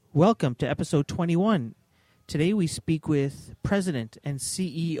Welcome to episode 21. Today we speak with President and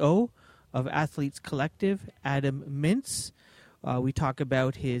CEO of Athletes Collective, Adam Mintz. We talk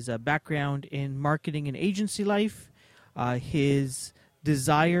about his background in marketing and agency life, his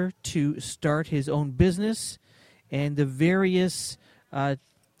desire to start his own business, and the various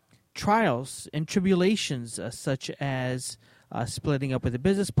trials and tribulations such as splitting up with a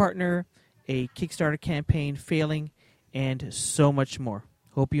business partner, a Kickstarter campaign failing, and so much more.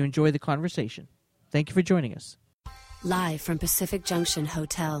 Hope you enjoy the conversation. Thank you for joining us. Live from Pacific Junction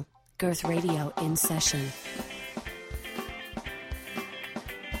Hotel, Girth Radio in session.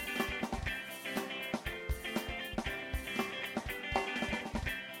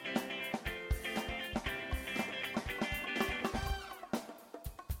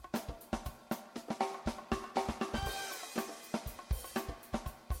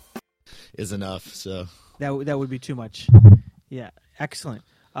 Is enough, so That would be too much. Yeah, excellent.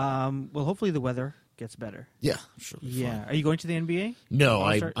 Well, hopefully the weather gets better. yeah, sure. Yeah. Are you going to the NBA? No,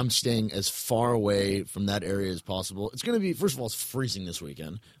 All-Star? I'm staying as far away from that area as possible. It's going to be, first of all, it's freezing this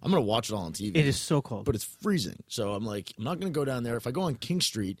weekend. I'm going to watch it all on TV. It is so cold. But it's freezing. So I'm like, I'm not going to go down there. If I go on King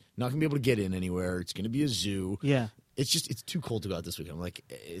Street, I'm not going to be able to get in anywhere. It's going to be a zoo. Yeah. It's too cold to go out this weekend. I'm like,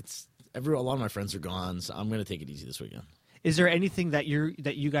 a lot of my friends are gone, so I'm going to take it easy this weekend. Is there anything that you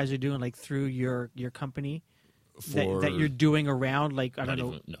guys are doing like through your company that you're doing around, like, I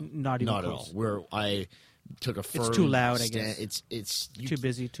don't know, not even not close. at all. Where I took a firm It's too loud, I stand. guess. It's Too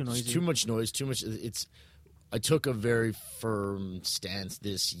busy, too noisy. It's too much noise, too much. I took a very firm stance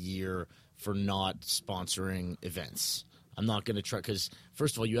this year for not sponsoring events. I'm not going to try, because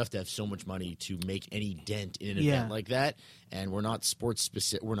first of all, you have to have so much money to make any dent in an event like that, and we're not sports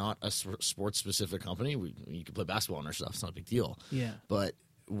specific. We're not a sports specific company. You can play basketball on our stuff; it's not a big deal. Yeah, but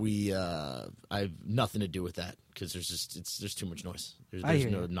I have nothing to do with that because there's too much noise. There's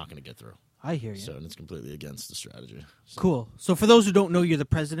not going to get through. I hear you. So and it's completely against the strategy. So. Cool. So for those who don't know, you're the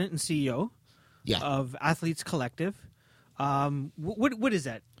president and CEO Yeah. of Athletes Collective. What is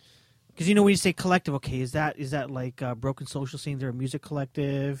that? Because when you say collective, okay, is that like Broken Social Scene? They're a music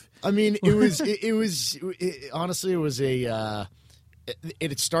collective. I mean, honestly, it was a.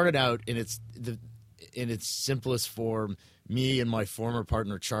 It started out in its simplest form. Me and my former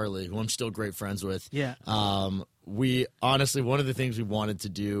partner Charlie, who I'm still great friends with. Yeah. We honestly, one of the things we wanted to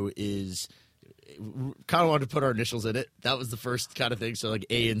do is kind of wanted to put our initials in it. That was the first kind of thing. So like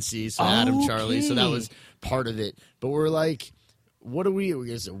A and C. So Adam, Charlie. So that was part of it. But we're like, what are we?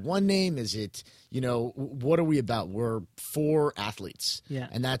 Is it one name? Is it, what are we about? We're for athletes. Yeah.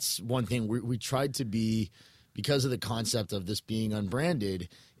 And that's one thing we tried to be, because of the concept of this being unbranded,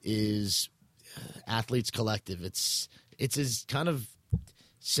 is Athletes Collective. It's as kind of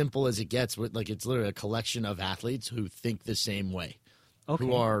simple as it gets. It's literally a collection of athletes who think the same way,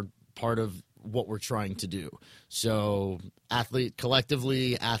 who are part of what we're trying to do. So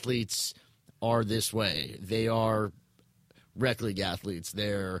collectively, athletes are this way. They are rec league athletes.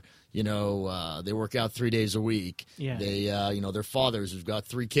 They're, they work out 3 days a week. Yeah. They, they're fathers who've got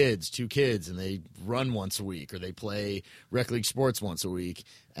 2 kids, and they run once a week, or they play rec league sports once a week.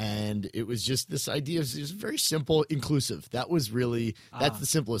 And it was just this idea of just very simple, inclusive. That was really, that's the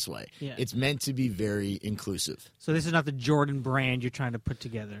simplest way. Yeah. It's meant to be very inclusive. So this is not the Jordan brand you're trying to put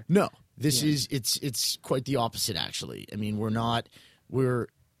together. No, this is, it's quite the opposite, actually. I mean,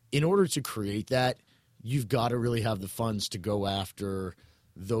 in order to create that, you've got to really have the funds to go after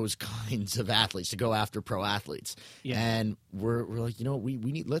those kinds of athletes, to go after pro athletes. Yeah. And we're like,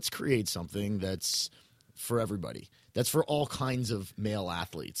 let's create something that's for everybody. That's for all kinds of male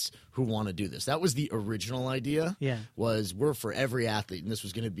athletes who want to do this. That was the original idea. Yeah. Was we're for every athlete, and this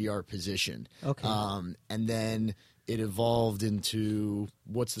was going to be our position. Okay. And then it evolved into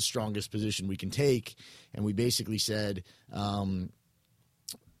what's the strongest position we can take, and we basically said, are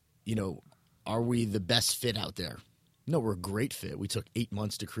we the best fit out there? No, we're a great fit. We took 8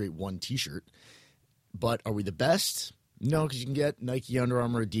 months to create one T-shirt. But are we the best? No, because you can get Nike, Under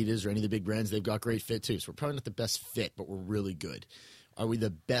Armour, Adidas, or any of the big brands. They've got great fit, too. So we're probably not the best fit, but we're really good. Are we the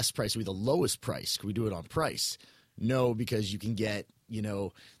best price? Are we the lowest price? Can we do it on price? No, because you can get,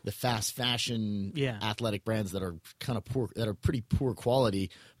 the fast fashion athletic brands that are kind of poor, that are pretty poor quality.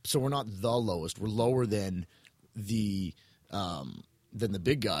 So we're not the lowest. We're lower than the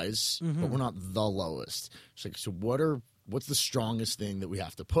big guys, but we're not the lowest. It's like, so what's the strongest thing that we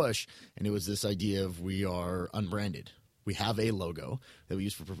have to push? And it was this idea of we are unbranded. We have a logo that we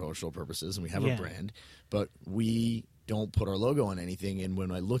use for promotional purposes, and we have a brand, but we don't put our logo on anything. And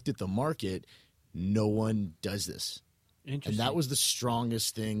when I looked at the market, no one does this. And that was the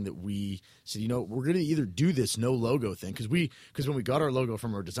strongest thing that we said, we're going to either do this no logo thing. Because when we got our logo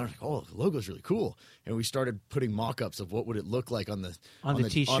from our designer, the logo's really cool. And we started putting mock-ups of what would it look like on the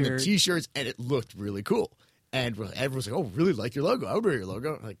T-shirt. on the T-shirts, and it looked really cool. And everyone's like, oh, really like your logo. I would wear your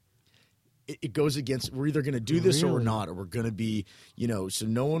logo. Like, it goes against, we're either going to do this or we're not, or we're going to be, so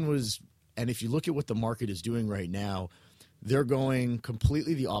no one was. And if you look at what the market is doing right now, they're going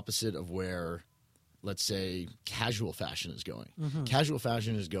completely the opposite of where, let's say, casual fashion is going. Mm-hmm. Casual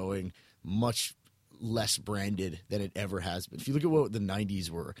fashion is going much less branded than it ever has been. If you look at what the 90s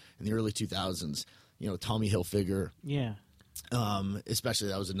were in the early 2000s, Tommy Hilfiger. Yeah. Especially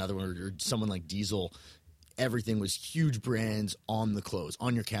that was another one, or someone like Diesel. Everything was huge brands on the clothes,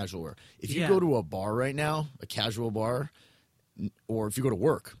 on your casual wear. If you go to a bar right now, a casual bar, or if you go to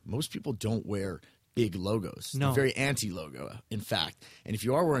work, most people don't wear big logos. No. They're very anti-logo, in fact. And if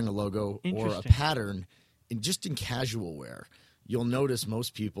you are wearing a logo or a pattern, just in casual wear, you'll notice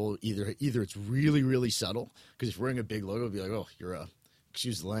most people either it's really, really subtle, because if you're wearing a big logo, it'll be like, oh, you're a,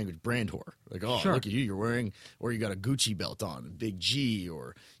 excuse the language, brand whore. Like, oh, sure. Look at you, you're wearing, or you got a Gucci belt on, a big G,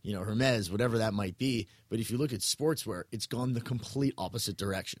 or, Hermes, whatever that might be. But if you look at sportswear, it's gone the complete opposite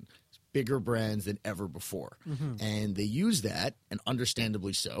direction. It's bigger brands than ever before. Mm-hmm. And they use that, and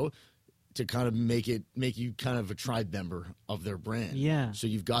understandably so, to kind of make you kind of a tribe member of their brand. Yeah. So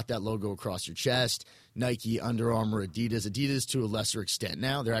you've got that logo across your chest. Nike, Under Armour, Adidas. Adidas to a lesser extent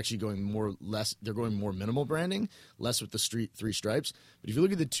now. They're actually going more minimal branding, less with the three stripes. But if you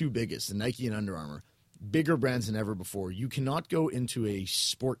look at the two biggest, the Nike and Under Armour, bigger brands than ever before. You cannot go into a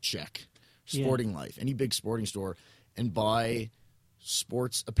Sport Check, Sporting Life, any big sporting store, and buy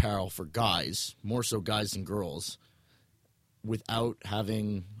sports apparel for guys, more so guys than girls, without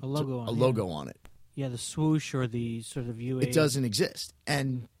having a logo on it. Yeah, the swoosh or the sort of UA. It doesn't exist.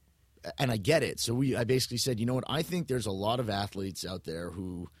 And I get it. So I basically said, you know what? I think there's a lot of athletes out there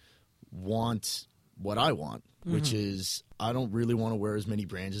who want what I want, which is I don't really want to wear as many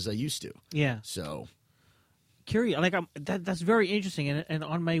brands as I used to. Yeah. So curious, like that's very interesting. And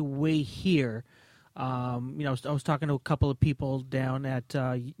on my way here, I was talking to a couple of people down at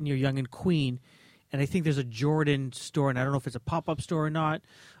near Yonge and Queen. And I think there's a Jordan store, and I don't know if it's a pop-up store or not,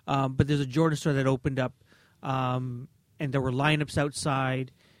 but there's a Jordan store that opened up, and there were lineups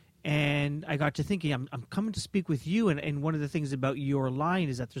outside. And I got to thinking, I'm coming to speak with you, and one of the things about your line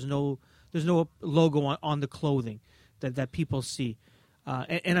is that there's no logo on the clothing that people see.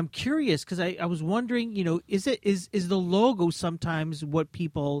 And I'm curious because I was wondering, is the logo sometimes what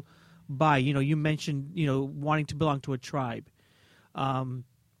people buy? You mentioned, wanting to belong to a tribe,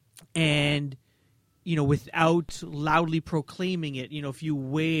 and without loudly proclaiming it, if you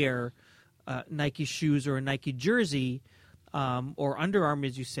wear Nike shoes or a Nike jersey or Under Armour,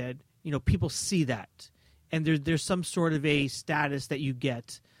 as you said, people see that. And there's some sort of a status that you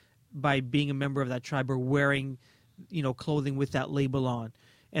get by being a member of that tribe or wearing, clothing with that label on.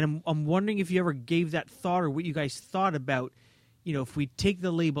 And I'm wondering if you ever gave that thought or what you guys thought about, if we take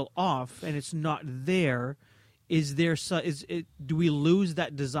the label off and it's not there, do we lose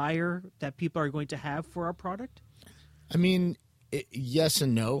that desire that people are going to have for our product? I mean, yes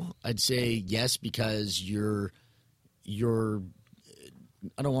and no. I'd say yes because you're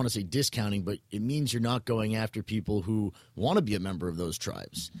I don't want to say discounting, but it means you're not going after people who want to be a member of those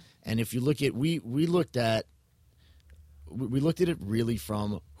tribes. And if you look at we looked at it really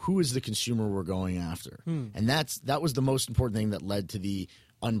from who is the consumer we're going after, and that was the most important thing that led to the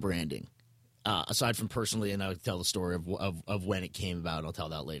unbranding. Aside from personally, and I'll tell the story of when it came about. I'll tell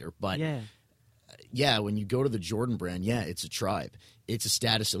that later. But yeah, when you go to the Jordan brand, it's a tribe. It's a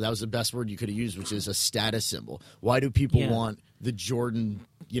status symbol. That was the best word you could have used, which is a status symbol. Why do people want the Jordan,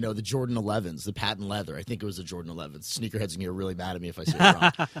 the Jordan 11s, the patent leather? I think it was the Jordan 11s. Sneakerheads are going to get really mad at me if I say it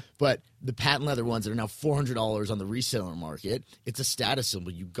wrong. But the patent leather ones that are now $400 on the reseller market, it's a status symbol.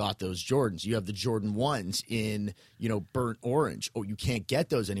 You got those Jordans. You have the Jordan 1s in, burnt orange. Oh, you can't get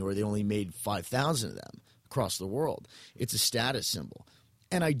those anywhere. They only made 5,000 of them across the world. It's a status symbol.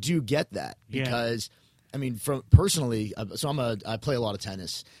 And I do get that because, I mean, from personally, so I play a lot of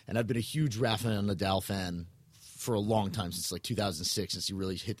tennis, and I've been a huge Rafael Nadal fan for a long time, since like 2006, since he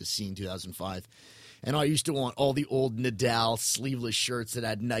really hit the scene, 2005. And I used to want all the old Nadal sleeveless shirts that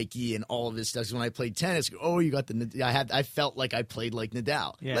had Nike and all of this stuff. So when I played tennis, you got I felt like I played like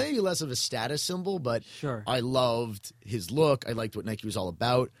Nadal. Yeah. Maybe less of a status symbol, but sure. I loved his look. I liked what Nike was all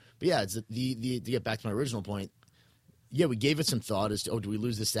about. But yeah, it's to get back to my original point. Yeah, we gave it some thought as to, do we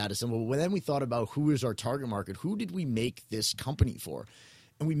lose the status symbol? But then we thought about who is our target market? Who did we make this company for?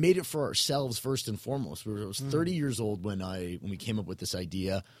 And we made it for ourselves first and foremost. I was 30 years old when we came up with this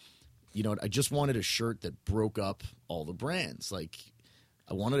idea. you know, I just wanted a shirt that broke up all the brands. Like,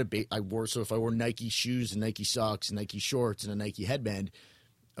 I wanted so if I wore Nike shoes and Nike socks and Nike shorts and a Nike headband,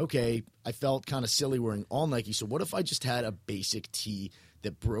 okay, I felt kind of silly wearing all Nike. So what if I just had a basic tee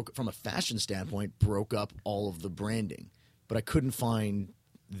that broke, from a fashion standpoint, broke up all of the branding? But I couldn't find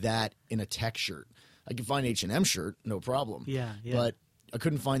that in a tech shirt. I could find H&M shirt, no problem. Yeah. But I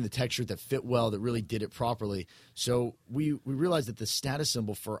couldn't find the tech shirt that fit well, that really did it properly. So we realized that the status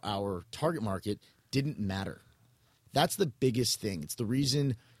symbol for our target market didn't matter. That's the biggest thing. It's the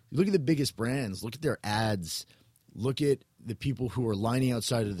reason. Look at the biggest brands. Look at their ads. Look at the people who are lining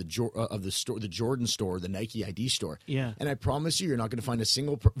outside of the store, the Jordan store, the Nike ID store. Yeah. And I promise you, you're not going to find a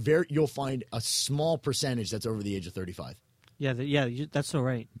single. You'll find a small percentage that's over the age of 35. Yeah, that's so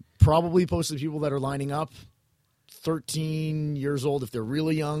right. Probably most of the people that are lining up, 13 years old if they're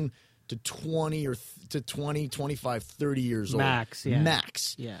really young, to 20 or to 20, 25, 30 years old. Max, yeah.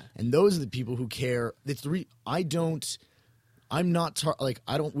 Max. Yeah. And those are the people who care. It's we don't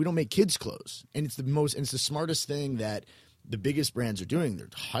make kids clothes. And it's the smartest thing that the biggest brands are doing. They're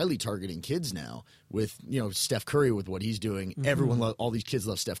highly targeting kids now with, you know, Steph Curry with what he's doing. Mm-hmm. All these kids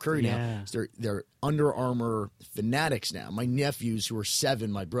love Steph Curry now. So they're Under Armour fanatics now. My nephews who are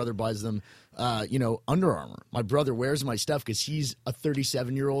 7, my brother buys them, Under Armour. My brother wears my stuff because he's a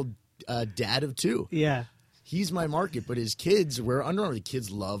 37-year-old dad of 2. Yeah. He's my market, but his kids wear Under Armour. The kids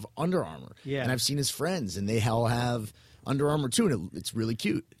love Under Armour. Yeah. And I've seen his friends, and they all have Under Armour too, and it's really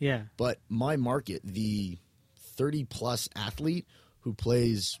cute. Yeah. But my market, the 30-plus athlete who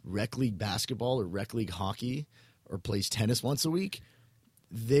plays rec league basketball or rec league hockey or plays tennis once a week,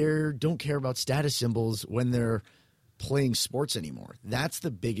 they don't care about status symbols when they're playing sports anymore. That's the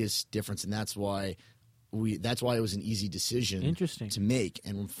biggest difference, and that's why it was an easy decision to make.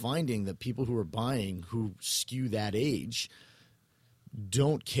 And we're finding that people who are buying who skew that age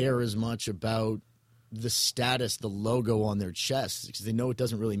don't care as much about the status, the logo on their chest, because they know it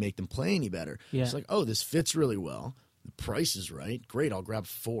doesn't really make them play any better. Yeah. It's like, oh, this fits really well. The price is right. Great, I'll grab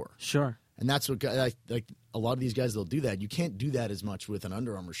 4. Sure. And that's what, like a lot of these guys, they'll do that. You can't do that as much with an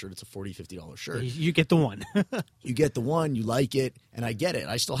Under Armour shirt. It's a $40, $50 shirt. You get the one. You get the one, you like it, and I get it.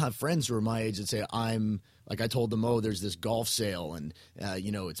 I still have friends who are my age that say, I told them, oh, there's this golf sale, and,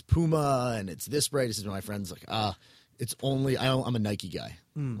 it's Puma, and it's this brand. This is my friends, it's only I'm a Nike guy,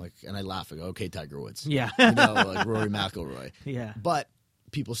 and I laugh. I go, okay, Tiger Woods, yeah, like Rory McIlroy, yeah. But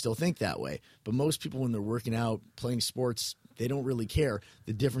people still think that way. But most people, when they're working out, playing sports, they don't really care.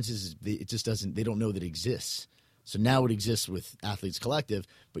 The difference is it just doesn't. They don't know that it exists. So now it exists with Athletes Collective,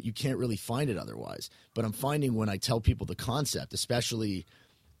 but you can't really find it otherwise. But I'm finding when I tell people the concept, especially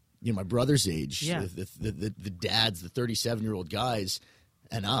my brother's age, the dads, the 37-year-old guys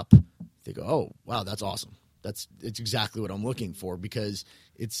and up, they go, oh wow, that's awesome. It's exactly what I'm looking for, because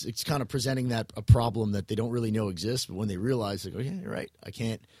it's kind of presenting a problem that they don't really know exists, but when they realize, they go, yeah, you're right, I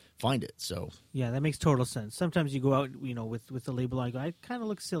can't find it. So yeah, that makes total sense. Sometimes you go out, with the label, I go, I kind of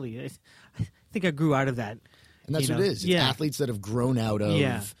look silly. I think I grew out of that. And that's what it is. It's athletes that have grown out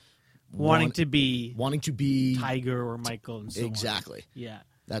of wanting to be Tiger or Michael and so exactly. On. Yeah.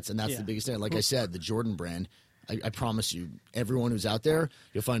 That's the biggest thing. Like I said, the Jordan brand, I promise you, everyone who's out there,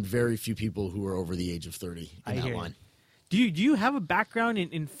 you'll find very few people who are over the age of 30 in that line. Do you have a background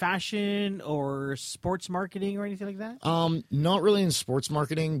in fashion or sports marketing or anything like that? Not really in sports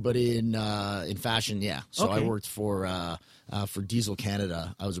marketing, but in fashion, yeah. So okay. I worked for Diesel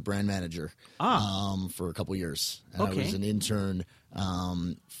Canada. I was a brand manager for a couple years. And I was an intern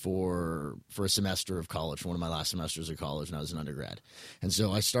for a semester of college, for one of my last semesters of college, and I was an undergrad. And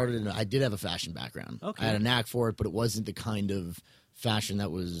so I did have a fashion background. Okay. I had a knack for it, but it wasn't the kind of fashion that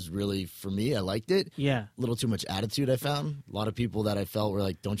was really for me. I liked it. Yeah. A little too much attitude, I found. A lot of people that I felt were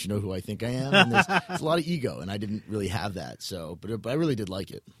like, don't you know who I think I am? And there's a lot of ego, and I didn't really have that. So, but I really did like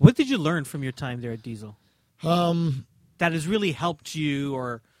it. What did you learn from your time there at Diesel? That has really helped you,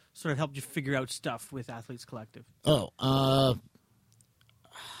 or sort of helped you figure out stuff with Athletes Collective? That's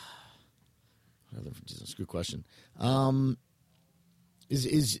a good question.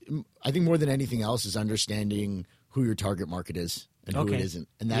 Is I think more than anything else is understanding who your target market is and who it isn't.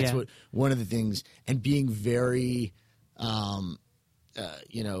 And that's what one of the things, and being very,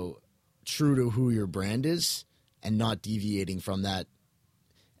 true to who your brand is and not deviating from that,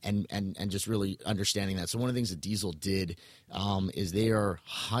 and just really understanding that. So one of the things that Diesel did is they are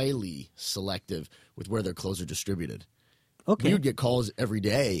highly selective with where their clothes are distributed. Okay. We would get calls every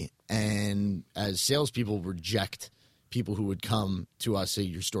day, and as salespeople reject people who would come to us, say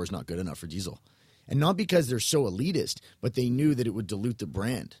your store's not good enough for Diesel. And not because they're so elitist, but they knew that it would dilute the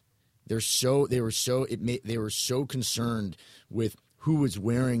brand. They were so concerned with who was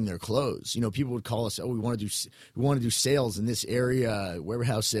wearing their clothes. You know, people would call us, oh, we want to do sales in this area,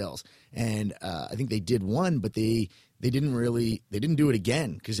 warehouse sales. And I think they did one, but they didn't do it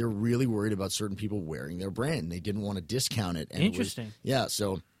again because they were really worried about certain people wearing their brand. They didn't want to discount it. And Interesting. But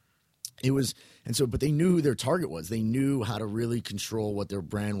they knew who their target was. They knew how to really control what their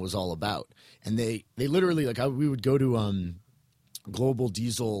brand was all about. And they literally, we would go to global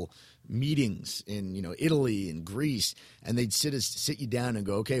diesel meetings in, you know, Italy and Greece, and they'd sit you down and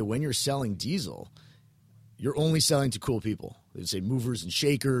go, okay, when you're selling diesel, you're only selling to cool people. They'd say movers and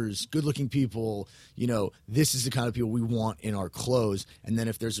shakers, good-looking people. You know, this is the kind of people we want in our clothes. And then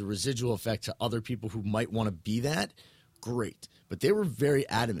if there's a residual effect to other people who might want to be that, great. But they were very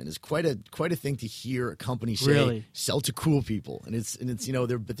adamant. It's quite a thing to hear a company say, really? Sell to cool people. And it's you know,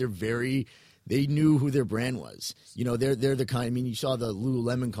 they knew who their brand was. You know, they're the kind. I mean, you saw the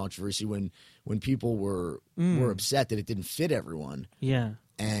Lululemon controversy when people were upset that it didn't fit everyone. Yeah.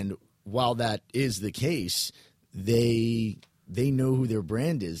 And while that is the case, they know who their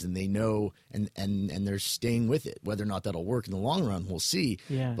brand is, and they know, and they're staying with it. Whether or not that'll work in the long run, we'll see.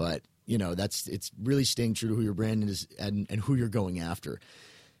 Yeah. But you know, it's really staying true to who your brand is and who you're going after.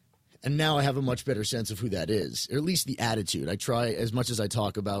 And now I have a much better sense of who that is, or at least the attitude. I try, as much as I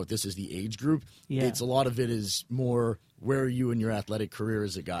talk about this as the age group, it's a lot of it is more, where are you in your athletic career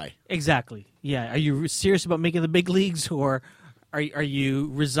as a guy? Exactly. Yeah. Are you serious about making the big leagues, or are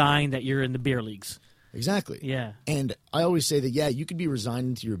you resigned that you're in the beer leagues? Exactly. Yeah. And I always say that, you could be resigned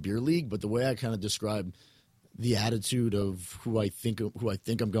into your beer league, but the way I kind of describe the attitude of who I think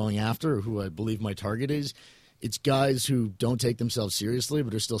I'm going after, or who I believe my target is, it's guys who don't take themselves seriously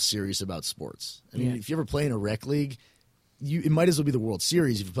but are still serious about sports. I mean, if you ever play in a rec league, it might as well be the World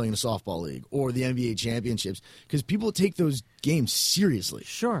Series if you're playing a softball league or the NBA championships, because people take those games seriously.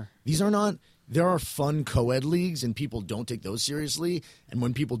 Sure. There are fun co-ed leagues, and people don't take those seriously. And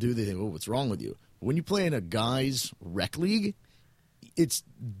when people do, they think, oh, what's wrong with you? But when you play in a guys' rec league, it's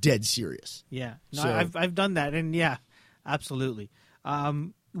dead serious. Yeah. No, So- I've done that, and yeah, absolutely.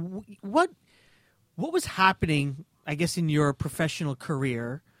 What was happening, I guess, in your professional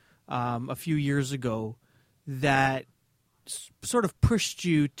career a few years ago that sort of pushed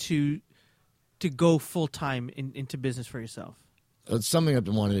you to go full-time into business for yourself? It's something I've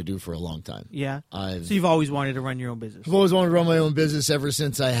been wanting to do for a long time. Yeah? So you've always wanted to run your own business? I've always wanted to run my own business ever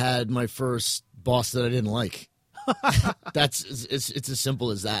since I had my first boss that I didn't like. It's as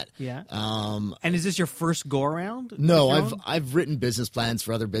simple as that. Yeah. And is this your first go around? No, I've written business plans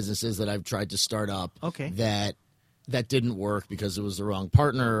for other businesses that I've tried to start up. Okay. That didn't work because it was the wrong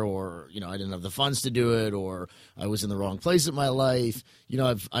partner, or I didn't have the funds to do it, or I was in the wrong place in my life.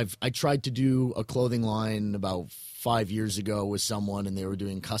 I tried to do a clothing line about 5 years ago with someone, and they were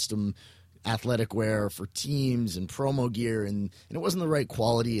doing custom athletic wear for teams and promo gear, and it wasn't the right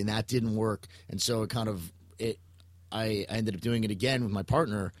quality, and that didn't work. And so I ended up doing it again with my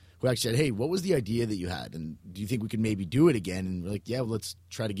partner, who actually said, hey, what was the idea that you had? And do you think we could maybe do it again? And we're like, yeah, well, let's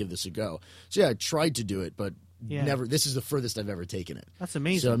try to give this a go. So, yeah, I tried to do it, but never. This is the furthest I've ever taken it. That's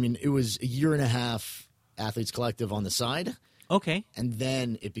amazing. So, I mean, it was a year and a half Athletes Collective on the side. Okay. And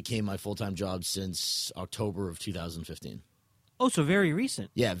then it became my full-time job since October of 2015. Oh, so very recent.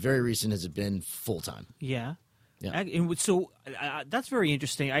 Yeah, very recent has it been full-time. Yeah. Yeah. And so that's very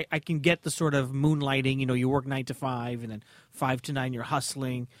interesting. I can get the sort of moonlighting. You work 9 to 5, and then 5 to 9 you're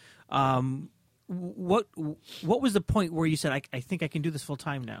hustling. What was the point where you said, I think I can do this full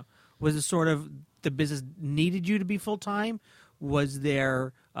time now? Was it sort of the business needed you to be full time? Was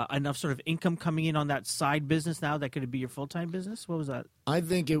there enough sort of income coming in on that side business now that could be your full time business? What was that? I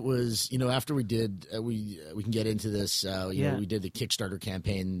think it was, after we did, we can get into this. We did the Kickstarter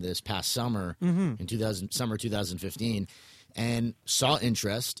campaign this past summer in summer 2015, and saw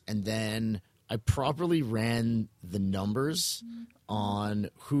interest, and then I properly ran the numbers on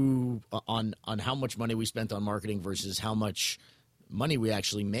how much money we spent on marketing versus how much money we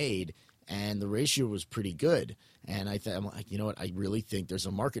actually made, and the ratio was pretty good. And I'm like, you know what? I really think there's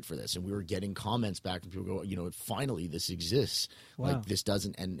a market for this. And we were getting comments back from people go, finally this exists. Wow. Like this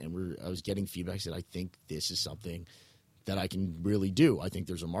doesn't. And I was getting feedback. I said, I think this is something that I can really do. I think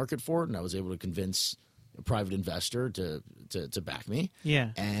there's a market for it. And I was able to convince a private investor to back me.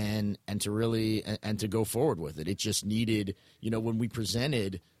 Yeah. And to really, and to go forward with it. It just needed, when we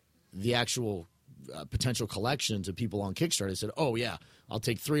presented the actual potential collection to people on Kickstarter, they said, oh yeah, I'll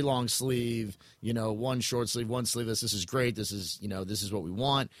take 3 long sleeve, 1 short sleeve, 1 sleeveless. This is great. This is, this is what we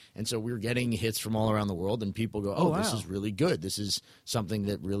want. And so we were getting hits from all around the world, and people go, wow. This is really good. This is something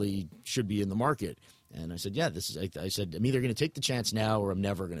that really should be in the market. And I said, yeah, I said, I'm either going to take the chance now or I'm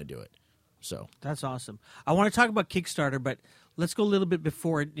never going to do it. So that's awesome. I want to talk about Kickstarter, but let's go a little bit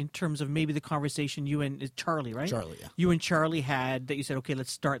before in terms of maybe the conversation you and Charlie, right? Charlie, yeah. You and Charlie had that you said, okay,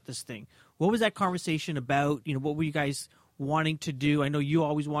 let's start this thing. What was that conversation about? What were you guys wanting to do? I know you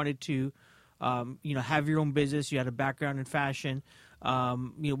always wanted to, have your own business. You had a background in fashion.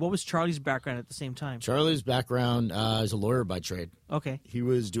 What was Charlie's background at the same time? Charlie's background is a lawyer by trade. Okay. He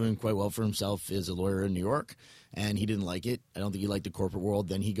was doing quite well for himself as a lawyer in New York, and he didn't like it. I don't think he liked the corporate world.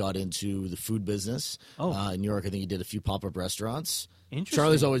 Then he got into the food business. In New York, I think he did a few pop-up restaurants. Interesting.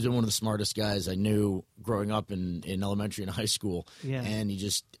 Charlie's always been one of the smartest guys I knew growing up in elementary and high school. Yeah. And he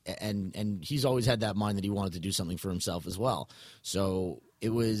just and he's always had that mind that he wanted to do something for himself as well. So it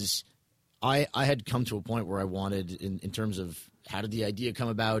was I had come to a point where I wanted in terms of how did the idea come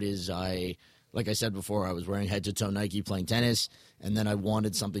about is like I said before, I was wearing head-to-toe Nike playing tennis, and then I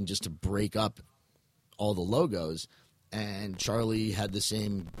wanted something just to break up all the logos. And Charlie had the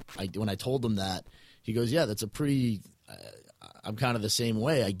same when I told him that, he goes, yeah, that's a pretty I'm kind of the same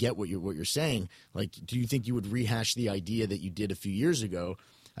way. I get what you're saying. Like, do you think you would rehash the idea that you did a few years ago?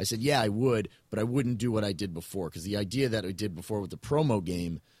 I said, yeah, I would, but I wouldn't do what I did before, because the idea that I did before with the promo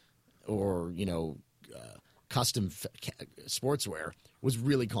game or, custom sportswear was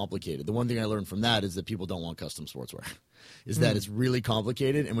really complicated. The one thing I learned from that is that people don't want custom sportswear. Is that it's really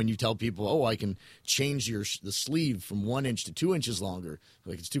complicated, and when you tell people, I can change the sleeve from 1 inch to 2 inches longer,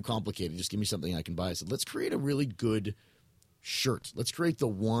 like, it's too complicated. Just give me something I can buy. I said, let's create a really good shirt. Let's create the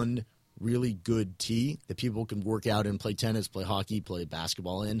one really good tee that people can work out in, play tennis, play hockey, play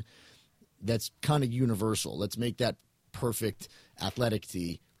basketball in. That's kind of universal. Let's make that perfect athletic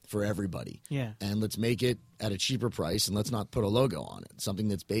tee for everybody. Yeah. And let's make it at a cheaper price, and let's not put a logo on it, something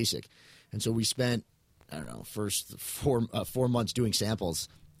that's basic. And so we spent, first 4 months doing samples.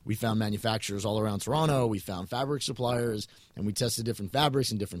 We found manufacturers all around Toronto. We found fabric suppliers, and we tested different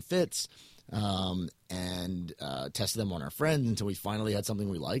fabrics and different fits, and tested them on our friends until we finally had something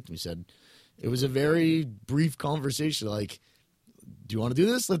we liked. We said, it was a very brief conversation, like, do you want to do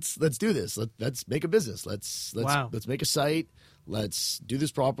this? Let's do this. Let's make a business. Let's make a site. Let's do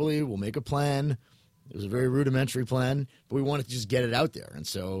this properly. We'll make a plan. It was a very rudimentary plan, but we wanted to just get it out there, and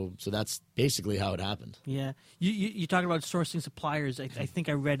so that's basically how it happened. Yeah, you talking about sourcing suppliers. I think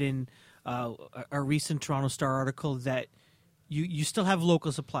I read in a recent Toronto Star article that you still have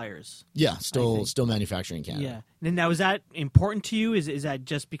local suppliers. Yeah, still manufacturing in Canada. Yeah. And now, is that important to you? Is that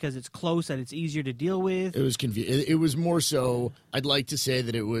just because it's close that it's easier to deal with? It was it was more so. I'd like to say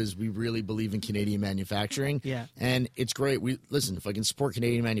that we really believe in Canadian manufacturing. Yeah. And it's great. If I can support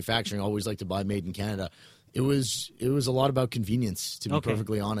Canadian manufacturing, I always like to buy made in Canada. It was a lot about convenience, to be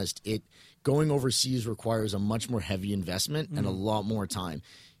perfectly honest. Going overseas requires a much more heavy investment and a lot more time.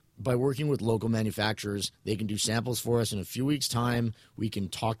 By working with local manufacturers, they can do samples for us in a few weeks' time. We can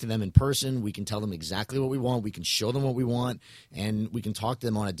talk to them in person. We can tell them exactly what we want. We can show them what we want, and we can talk to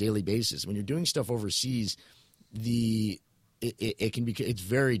them on a daily basis. When you're doing stuff overseas, it's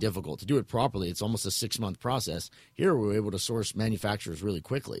very difficult to do it properly. It's almost a 6-month process. Here, we're able to source manufacturers really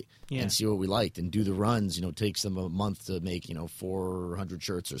quickly and see what we liked and do the runs. It takes them a month to make 400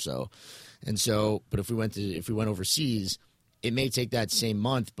 shirts or so, and so. But if we went overseas, it may take that same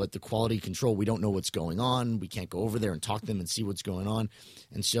month, but the quality control, we don't know what's going on. We can't go over there and talk to them and see what's going on.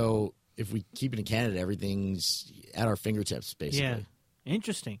 And so if we keep it in Canada, everything's at our fingertips, basically. Yeah,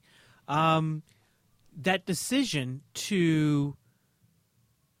 interesting. That decision to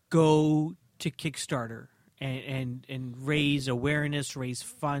go to Kickstarter and raise awareness, raise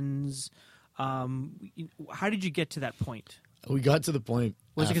funds, how did you get to that point? We got to the point.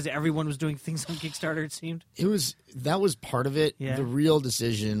 Was it because everyone was doing things on Kickstarter, it seemed? That was part of it. Yeah. The real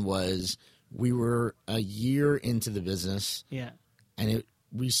decision was we were a year into the business. Yeah. And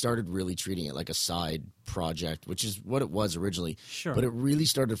we started really treating it like a side project, which is what it was originally. Sure. But it really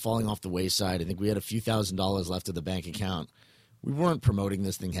started falling off the wayside. I think we had a few $1,000s left in the bank account. We weren't promoting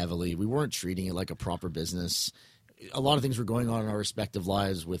this thing heavily. We weren't treating it like a proper business. A lot of things were going on in our respective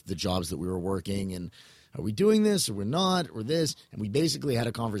lives with the jobs that we were working, and are we doing this or we're not or this? And we basically had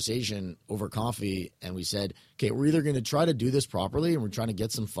a conversation over coffee, and we said, okay, we're either going to try to do this properly and we're trying to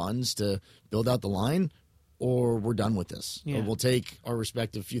get some funds to build out the line, or we're done with this. Yeah. Or we'll take our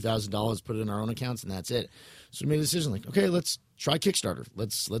respective few $1,000s, put it in our own accounts, and that's it. So we made a decision like, okay, let's try Kickstarter.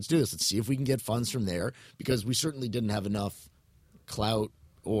 Let's do this. Let's see if we can get funds from there, because we certainly didn't have enough clout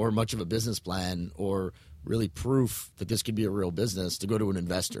or much of a business plan or really proof that this could be a real business to go to an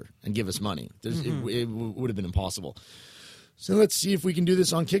investor and give us money. It would have been impossible. So let's see if we can do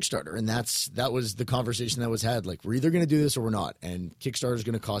this on Kickstarter. And that was the conversation that was had. Like, we're either going to do this or we're not. And Kickstarter is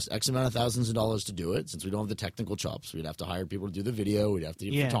going to cost X amount of thousands of dollars to do it. Since we don't have the technical chops, we'd have to hire people to do the video. We'd have to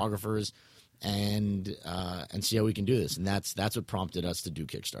get photographers. and see how we can do this. And that's what prompted us to do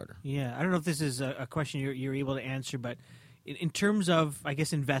Kickstarter. Yeah, I don't know if this is a question you're able to answer, but in terms of, I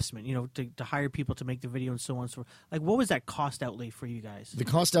guess, investment, to hire people to make the video and so on and so forth, like, what was that cost outlay for you guys? The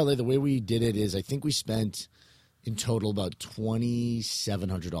cost outlay, the way we did it is, I think we spent in total about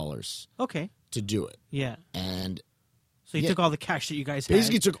 $2,700 Okay. to do it. Yeah. And So you took all the cash that you guys had.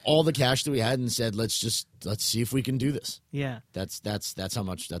 basically took all the cash that we had and said, let's see if we can do this. Yeah. That's how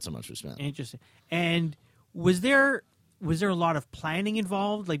much we spent. Interesting. And was there a lot of planning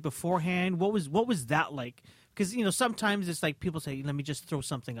involved, like beforehand? What was that like? Because sometimes it's like people say, "Let me just throw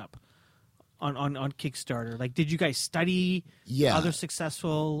something up on Kickstarter." Like, did you guys study other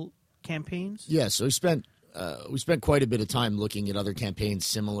successful campaigns? Yeah. So we spent quite a bit of time looking at other campaigns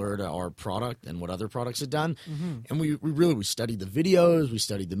similar to our product and what other products had done, and we studied the videos, we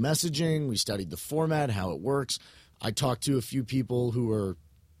studied the messaging, we studied the format, how it works. I talked to a few people who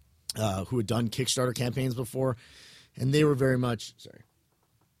had done Kickstarter campaigns before, and they were very much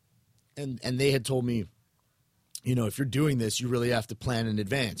and they had told me, if you're doing this, you really have to plan in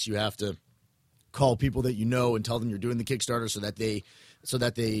advance. You have to call people that you know and tell them you're doing the Kickstarter so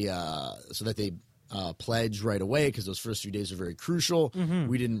that they pledge right away, because those first few days are very crucial.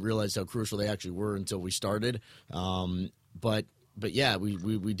 We didn't realize how crucial they actually were until we started. But yeah,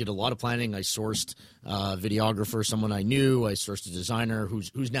 we did a lot of planning. I sourced a videographer, someone I knew. I sourced a designer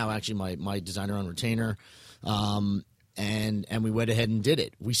who's now actually my designer on retainer. And we went ahead and did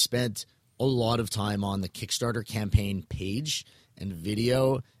it. We spent a lot of time on the Kickstarter campaign page and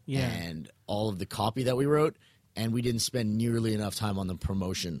video and all of the copy that we wrote, and we didn't spend nearly enough time on the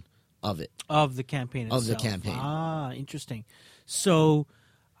promotion of it. Of the campaign itself. Of the campaign. Ah, interesting. So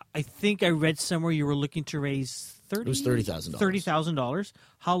I think I read somewhere you were looking to raise It was $30,000. $30,000.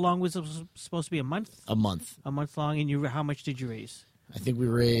 How long was it supposed to be? A month? A month. A month long. And how much did you raise? I think we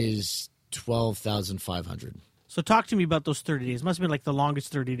raised $12,500. So talk to me about those 30 days. It must have been like the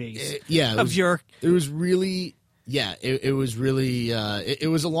longest 30 days. It was really. Yeah, it was really. It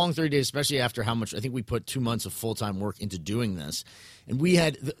was a long 30 days, especially after how much. I think we put 2 months of full-time work into doing this. And we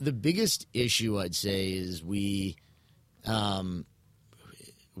had the biggest issue, I'd say, is we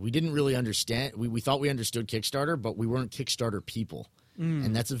didn't really understand. We thought we understood Kickstarter, but we weren't Kickstarter people.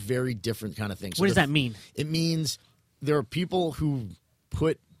 And that's a very different kind of thing. So what does that mean? It means there are people who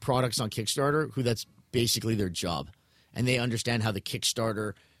put products on Kickstarter who that's basically their job. And they understand how the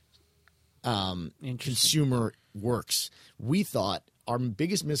Kickstarter consumer works. We thought our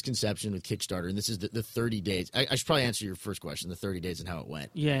biggest misconception with Kickstarter, and this is the 30 days. I should probably answer your first question, the 30 days and how it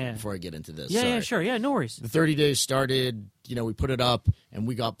went. Yeah. Before I get into this. Yeah, sure. Yeah, no worries. The 30 days started, we put it up and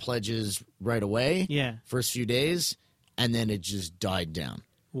we got pledges right away. Yeah. First few days, and then it just died down.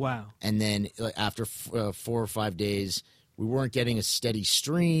 Wow. And then after 4 or 5 days, we weren't getting a steady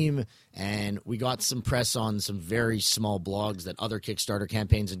stream, and we got some press on some very small blogs that other Kickstarter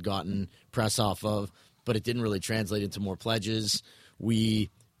campaigns had gotten press off of, but it didn't really translate into more pledges. We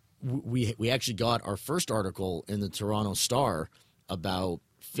actually got our first article in the Toronto Star about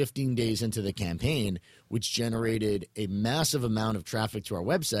 15 days into the campaign, which generated a massive amount of traffic to our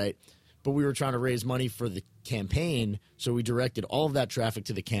website, but we were trying to raise money for the campaign, so we directed all of that traffic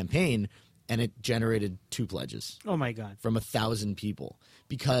to the campaign, and it generated 2 pledges. Oh, my God. From 1,000 people.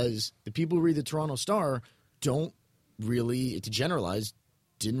 Because the people who read the Toronto Star don't really, to generalize,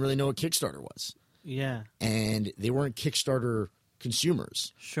 didn't really know what Kickstarter was. Yeah. And they weren't Kickstarter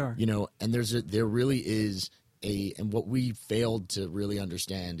consumers. Sure. And there really is and what we failed to really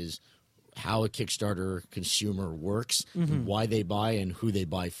understand is how a Kickstarter consumer works, and why they buy and who they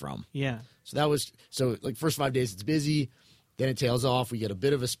buy from. Yeah. So first 5 days it's busy. Then it tails off. We get a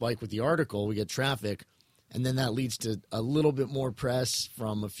bit of a spike with the article. We get traffic. And then that leads to a little bit more press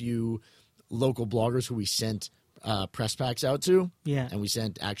from a few local bloggers who we sent press packs out to. Yeah. And we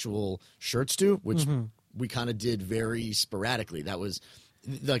sent actual shirts to, which we kind of did very sporadically. That was,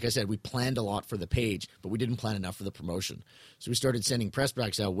 like I said, we planned a lot for the page, but we didn't plan enough for the promotion. So we started sending press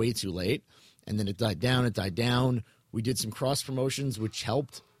packs out way too late. And then it died down. We did some cross promotions, which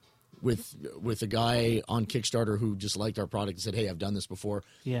helped. With a guy on Kickstarter who just liked our product and said, "Hey, I've done this before.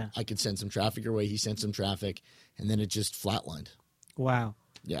 Yeah, I could send some traffic your way." He sent some traffic, and then it just flatlined. Wow.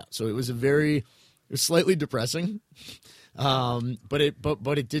 Yeah, so it was slightly depressing, but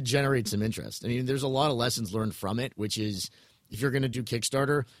it did generate some interest. I mean, there's a lot of lessons learned from it, which is if you're going to do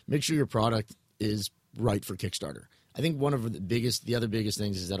Kickstarter, make sure your product is right for Kickstarter. I think one of the other biggest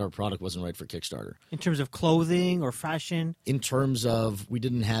things is that our product wasn't right for Kickstarter. In terms of clothing or fashion? In terms of we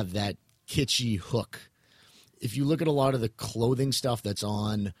didn't have that kitschy hook. If you look at a lot of the clothing stuff that's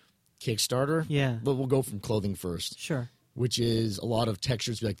on Kickstarter, yeah, but we'll go from clothing first. Sure. which is a lot of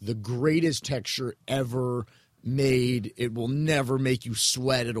textures, like the greatest texture ever made. It will never make you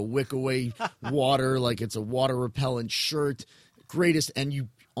sweat. It'll wick away water like it's a water repellent shirt. Greatest, and you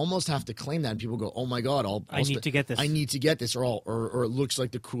almost have to claim that, and people go, "Oh my God, I need to get this. I need to get this," or it looks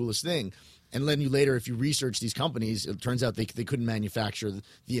like the coolest thing. And then later, if you research these companies, it turns out they couldn't manufacture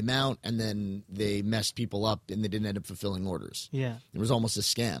the amount, and then they messed people up, and they didn't end up fulfilling orders. Yeah. It was almost a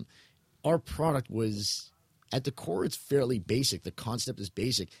scam. Our product was, at the core, it's fairly basic. The concept is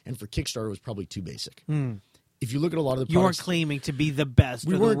basic, and for Kickstarter, it was probably too basic. If you look at a lot of the products, You weren't claiming to be the best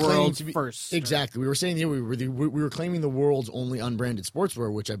or the world's first. Exactly. We were saying we were claiming the world's only unbranded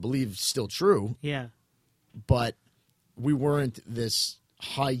sportswear, which I believe is still true. Yeah. But we weren't this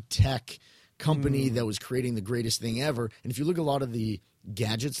high-tech company that was creating the greatest thing ever. And if you look at a lot of the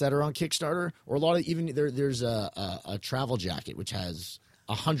gadgets that are on Kickstarter, or a lot of even there's a travel jacket which has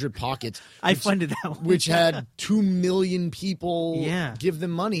 100 pockets. I funded that one. Which had 2 million people Yeah. give them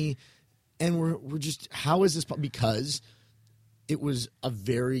money. And we're just, how is this? Because it was a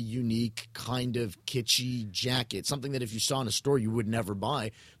very unique kind of kitschy jacket, something that if you saw in a store you would never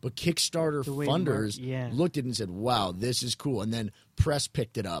buy. But Kickstarter funders looked at it and said, "Wow, this is cool." And then press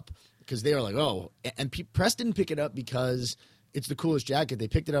picked it up because they were like, "Oh," and press didn't pick it up because it's the coolest jacket. They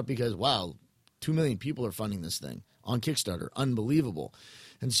picked it up because, wow, 2 million people are funding this thing on Kickstarter. Unbelievable.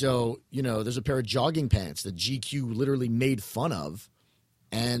 And so, there's a pair of jogging pants that GQ literally made fun of.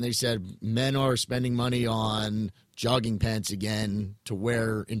 And they said, men are spending money on jogging pants again to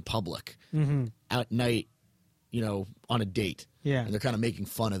wear in public at night, on a date. Yeah. And they're kind of making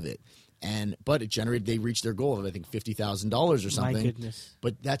fun of it. But they reached their goal of, I think, $50,000 or something. My goodness.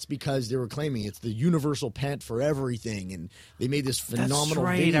 But that's because they were claiming it's the universal pant for everything. And they made this phenomenal That's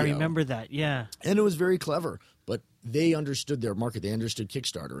right. video. I remember that. Yeah. And it was very clever. But they understood their market. They understood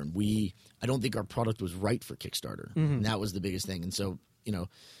Kickstarter. And I don't think our product was right for Kickstarter. And that was the biggest thing. And so,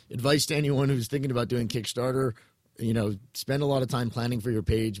 advice to anyone who's thinking about doing Kickstarter, spend a lot of time planning for your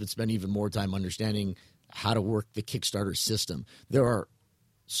page, but spend even more time understanding how to work the Kickstarter system. There are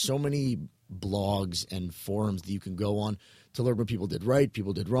so many blogs and forums that you can go on to learn what people did right,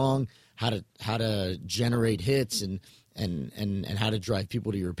 people did wrong, how to generate hits and how to drive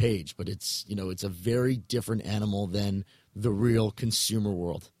people to your page. But it's a very different animal than the real consumer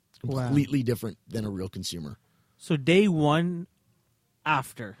world. Completely different than a real consumer. So day one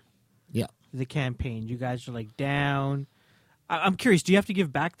after the Yeah. campaign, you guys are like down. I'm curious, do you have to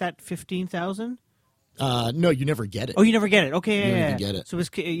give back that $15,000? No, you never get it. Oh, you never get it. Okay, You yeah, never yeah. get it. So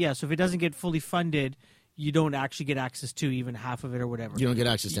so if it doesn't get fully funded, you don't actually get access to even half of it or whatever. You don't get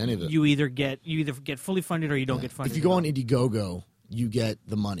access to any of it. You either get fully funded or you don't get funded. If you go on Indiegogo, you get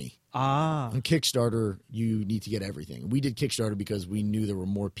the money. Ah. On Kickstarter, you need to get everything. We did Kickstarter because we knew there were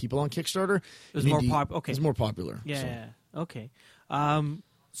more people on Kickstarter. It was more popular. Okay. It was more popular. Yeah, so. yeah. Okay.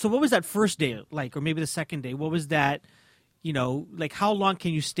 So what was that first day like, or maybe the second day? What was that, how long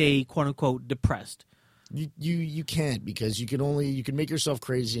can you stay, quote unquote, depressed? You can't, because you can make yourself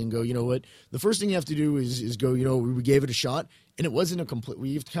crazy and go, you know what? The first thing you have to do is go, we gave it a shot, and it wasn't a complete.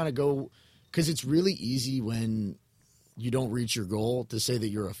 We have to kind of go, because it's really easy when you don't reach your goal to say that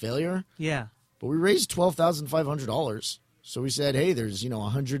you're a failure. Yeah. But we raised $12,500, so we said, hey, there's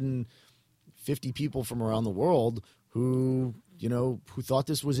 150 people from around the world who thought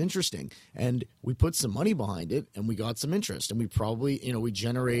this was interesting, and we put some money behind it, and we got some interest, and we probably we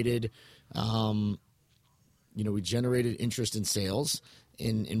generated. We generated interest in sales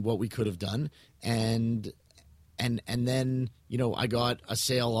in what we could have done. And then, I got a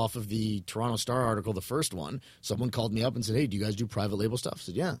sale off of the Toronto Star article, the first one. Someone called me up and said, hey, do you guys do private label stuff? I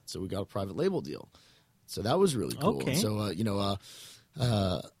said, yeah. So we got a private label deal. So that was really cool. Okay. And so,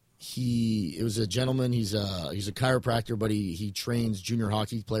 it was a gentleman. He's a chiropractor, but he trains junior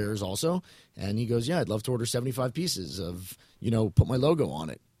hockey players also. And he goes, yeah, I'd love to order 75 pieces of, put my logo on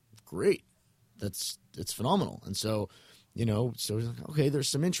it. Great. It's phenomenal. And so, so he's like, okay, there's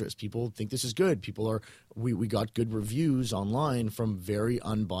some interest. People think this is good. We got good reviews online from very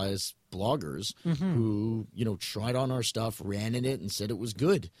unbiased bloggers who, tried on our stuff, ran in it, and said it was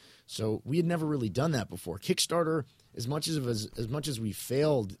good. So we had never really done that before. Kickstarter, as much as we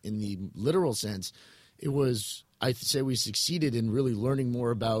failed in the literal sense, I'd say we succeeded in really learning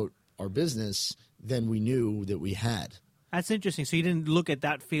more about our business than we knew that we had. That's interesting. So you didn't look at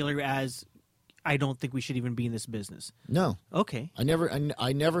that failure as, I don't think we should even be in this business. No. Okay. I never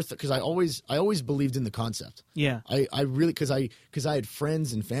because I always believed in the concept. Yeah. I really, because I had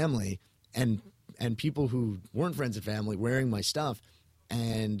friends and family and people who weren't friends and family wearing my stuff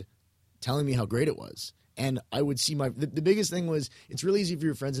and telling me how great it was. And I would see the biggest thing was it's really easy for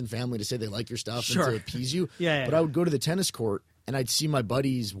your friends and family to say they like your stuff Sure. and to appease you. Yeah. But I would go to the tennis court and I'd see my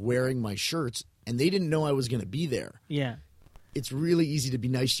buddies wearing my shirts and they didn't know I was going to be there. Yeah. It's really easy to be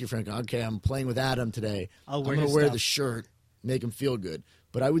nice to your friend. Okay, I'm playing with Adam today. I'm going to wear the shirt, make him feel good.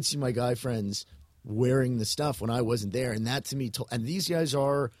 But I would see my guy friends wearing the stuff when I wasn't there, and that to me and these guys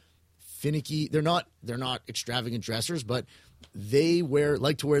are finicky. They're not extravagant dressers, but they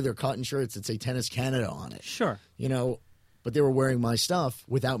like to wear their cotton shirts that say Tennis Canada on it. Sure. But they were wearing my stuff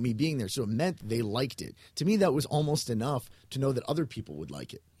without me being there, so it meant they liked it. To me, that was almost enough to know that other people would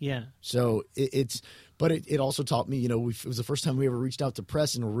like it. Yeah. So it also taught me, it was the first time we ever reached out to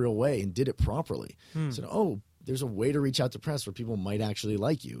press in a real way and did it properly. So, there's a way to reach out to press where people might actually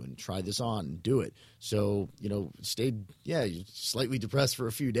like you and try this on and do it. So, stayed, slightly depressed for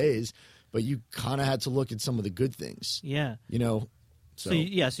a few days, but you kind of had to look at some of the good things. Yeah. So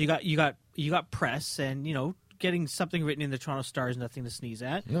you got press and, getting something written in the Toronto Star is nothing to sneeze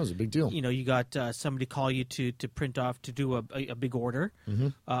at. That was a big deal. You got somebody call you to print off, to do a big order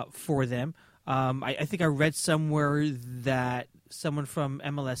for them. I think I read somewhere that someone from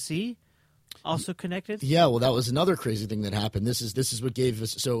MLSE also connected. Yeah, well, that was another crazy thing that happened. This is what gave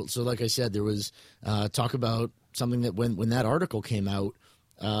us. So like I said, there was talk about something that when that article came out,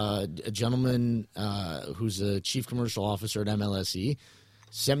 a gentleman who's a chief commercial officer at MLSE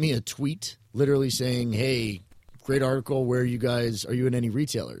sent me a tweet, literally saying, "Hey, great article. Where are you guys? Are you in any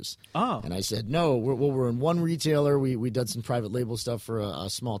retailers?" Oh. And I said, "No, we're in one retailer. We did some private label stuff for a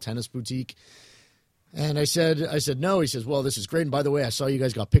small tennis boutique." And I said, no. He says, "Well, this is great. And by the way, I saw you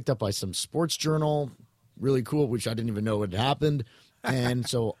guys got picked up by some sports journal. Really cool," which I didn't even know had happened. And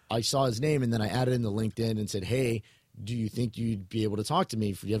so I saw his name, and then I added in the LinkedIn and said, "Hey, do you think you'd be able to talk to me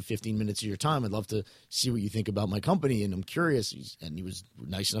if you have 15 minutes of your time? I'd love to see what you think about my company, and I'm curious." And he was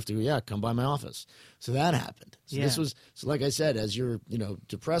nice enough to go, "Yeah, come by my office." So that happened. So Yeah. this was, like I said, as you're,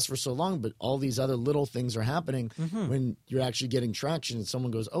 depressed for so long, but all these other little things are happening when you're actually getting traction and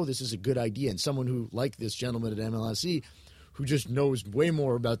someone goes, "Oh, this is a good idea." And someone who, like this gentleman at MLSE, who just knows way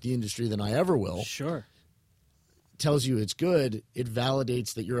more about the industry than I ever will, Sure. tells you it's good, it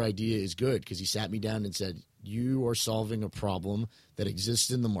validates that your idea is good, because he sat me down and said, "You are solving a problem that exists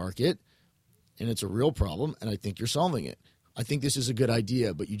in the market, and it's a real problem, and I think you're solving it. I think this is a good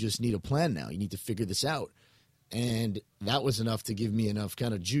idea, but you just need a plan now. You need to figure this out." And that was enough to give me enough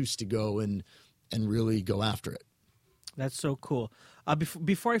kind of juice to go and really go after it. That's so cool.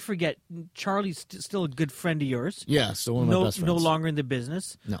 Before I forget, Charlie's still a good friend of yours. Yeah, so one of my best friends. No longer in the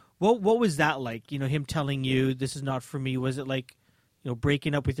business. No. What was that like? Him telling you this is not for me. Was it like,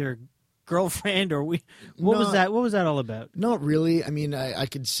 breaking up with your girlfriend, or what was that? What was that all about? Not really. I mean, I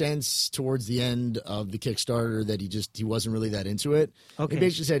could sense towards the end of the Kickstarter that he wasn't really that into it. Okay. He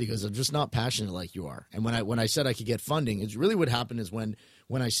basically said, he goes, "I'm just not passionate like you are." And when I said I could get funding, it's really what happened is when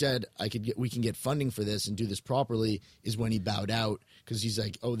I said we can get funding for this and do this properly, is when he bowed out, because he's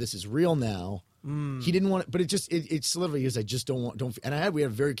like, "Oh, this is real now." He didn't want it, but it's literally, he goes, "I just don't." And we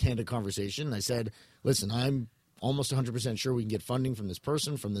had a very candid conversation. And I said, "Listen, I'm almost 100% sure we can get funding from this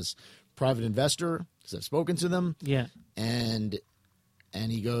person, from this private investor, because I've spoken to them." Yeah. And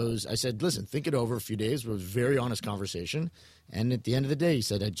he goes, I said, "Listen, think it over a few days." It was a very honest conversation. And at the end of the day, he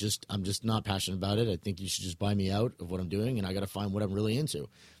said, I'm just not passionate about it. I think you should just buy me out of what I'm doing, and I got to find what I'm really into.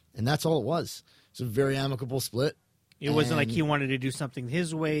 And that's all it was. It's a very amicable split. It wasn't like he wanted to do something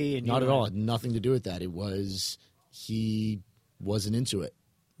his way. And not at all. It had nothing to do with that. It was he wasn't into it.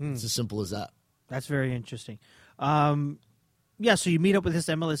 It's as simple as that. That's very interesting. Yeah, so you meet up with this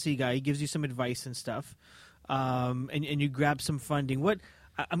MLSE guy. He gives you some advice and stuff, and you grab some funding.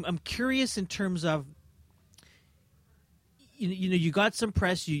 I'm curious in terms of, you got some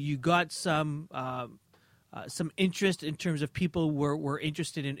press, you got some interest in terms of people were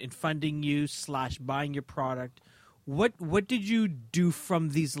interested in funding you / buying your product. What did you do from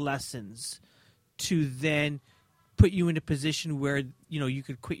these lessons to then put you in a position where you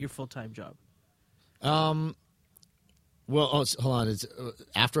could quit your full-time job? Well, hold on. It's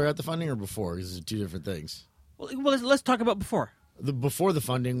after I got the funding or before? Because it's two different things. Well, let's talk about before. Before the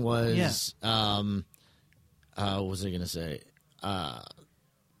funding was, what was I going to say? I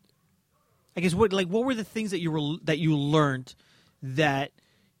guess what were the things that you learned that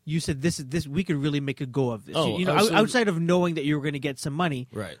you said this we could really make a go of this? Outside of knowing that you were going to get some money,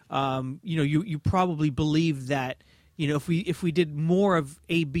 right? You probably believe that if we did more of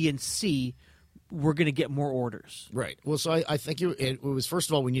A, B, and C, we're going to get more orders. Right. Well, so I think it was, first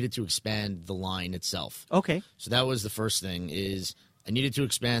of all, we needed to expand the line itself. Okay. So that was the first thing, is I needed to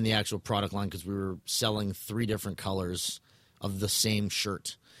expand the actual product line, because we were selling 3 different colors of the same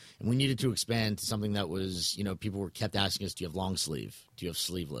shirt. And we needed to expand to something that was, people kept asking us, do you have long sleeve? Do you have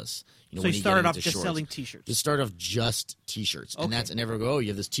sleeveless? So when you get started off into just shorts. selling T-shirts. Just started off just T-shirts. Okay. And everyone go, oh, you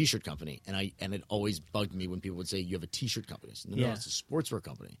have this T-shirt company. And it always bugged me when people would say, you have a T-shirt company. I said, no, it's a sportswear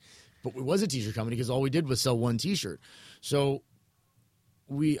company. But it was a T-shirt company because all we did was sell one T-shirt. So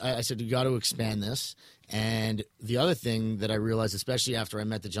I said, we got to expand this. And the other thing that I realized, especially after I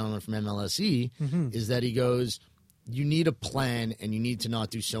met the gentleman from MLSE, is that he goes, you need a plan and you need to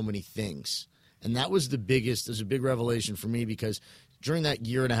not do so many things. And that was there's a big revelation for me, because during that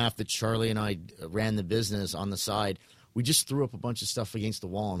year and a half that Charlie and I ran the business on the side, we just threw up a bunch of stuff against the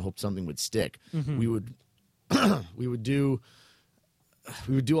wall and hoped something would stick. We would do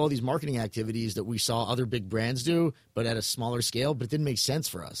all these marketing activities that we saw other big brands do, but at a smaller scale, but it didn't make sense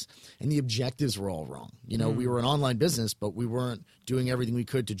for us. And the objectives were all wrong. We were an online business, but we weren't doing everything we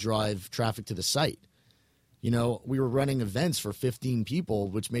could to drive traffic to the site. We were running events for 15 people,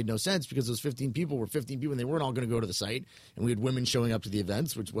 which made no sense because those 15 people were 15 people and they weren't all going to go to the site. And we had women showing up to the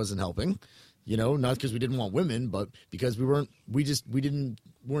events, which wasn't helping, not because we didn't want women, but because we weren't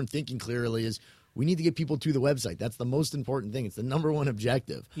thinking clearly as we need to get people to the website. That's the most important thing. It's the number one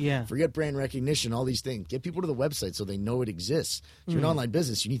objective. Yeah. Forget brand recognition, all these things. Get people to the website so they know it exists. If you're an online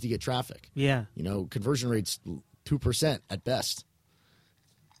business, you need to get traffic. Yeah. Conversion rate's 2% at best.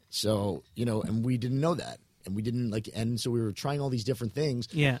 So, and we didn't know that. And we didn't and so we were trying all these different things.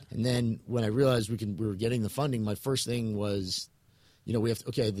 Yeah. And then when I realized we were getting the funding, my first thing was, we have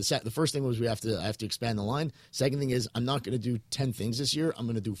to, the first thing was I have to expand the line. Second thing is I'm not going to do 10 things this year. I'm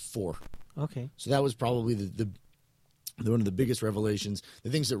going to do 4. Okay. So that was probably the one of the biggest revelations.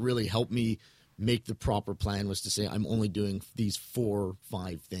 The things that really helped me make the proper plan was to say I'm only doing these 4 or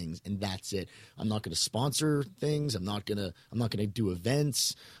 5 things, and that's it. I'm not going to sponsor things. I'm not going to do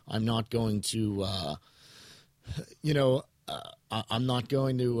events. I'm not going to I'm not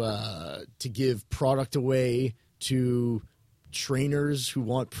going to give product away to trainers who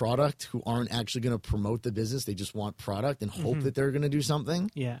want product, who aren't actually going to promote the business. They just want product and hope that they're going to do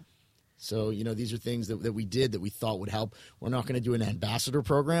something. Yeah. So, these are things that we did that we thought would help. We're not going to do an ambassador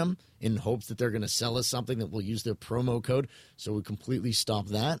program in hopes that they're going to sell us something that will use their promo code. So we completely stopped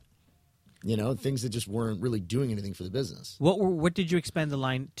that. Things that just weren't really doing anything for the business. What did you expand the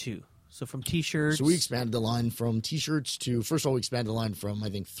line to? So from T-shirts? So we expanded the line from T-shirts to, first of all, we expanded the line from, I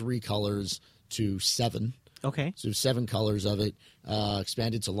think, 3 colors to 7. Okay. So 7 colors of it.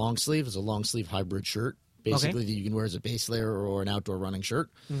 Expanded to long sleeve. It's a long sleeve hybrid shirt. Basically, that you can wear as a base layer or an outdoor running shirt.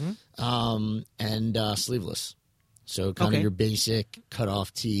 And sleeveless. So kind of your basic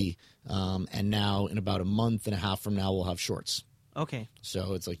cutoff tee. And now in about a month and a half from now, we'll have shorts. Okay.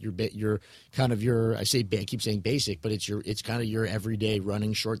 So it's like you're kind of your, I keep saying basic, but it's kind of your everyday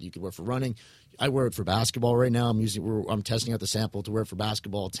running short that you could wear for running. I wear it for basketball right now. I'm testing out the sample to wear it for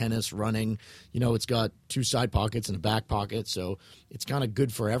basketball, tennis, running. It's got 2 side pockets and a back pocket, so it's kind of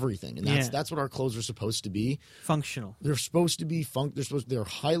good for everything. And that's what our clothes are supposed to be. Functional. They're supposed to be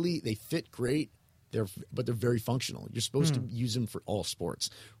they fit great. But they're very functional. You're supposed to use them for all sports.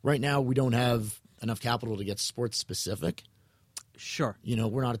 Right now, we don't have enough capital to get sports specific. Sure.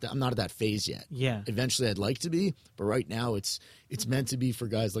 I'm not at that phase yet. Yeah. Eventually I'd like to be, but right now it's meant to be for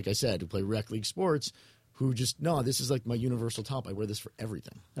guys, like I said, who play rec league sports, who just, no, this is like my universal top. I wear this for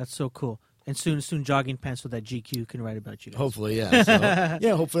everything. That's so cool. And soon jogging pants with that GQ can write about you guys. Hopefully, yeah.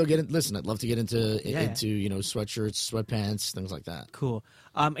 So, hopefully I'll get in. Listen, I'd love to get into sweatshirts, sweatpants, things like that. Cool.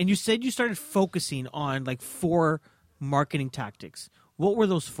 And you said you started focusing on 4 marketing tactics. What were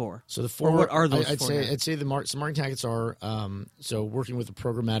those 4? So the 4. Or what are those? I'd say some marketing tactics are working with a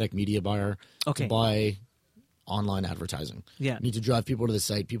programmatic media buyer to buy online advertising. Yeah. You need to drive people to the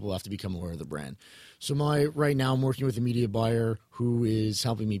site. People have to become aware of the brand. So right now I'm working with a media buyer who is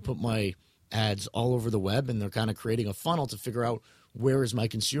helping me put my ads all over the web, and they're kind of creating a funnel to figure out where is my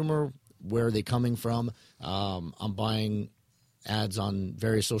consumer, where are they coming from. I'm buying ads on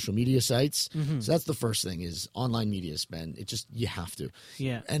various social media sites. So that's the first thing is online media spend. You have to.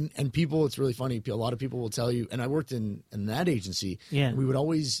 Yeah. And people, it's really funny. A lot of people will tell you, and I worked in an ad agency. Yeah. And we would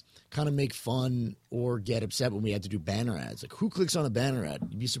always kind of make fun or get upset when we had to do banner ads. Like, who clicks on a banner ad?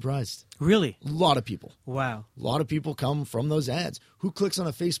 You'd be surprised. Really? A lot of people. Wow. A lot of people come from those ads. Who clicks on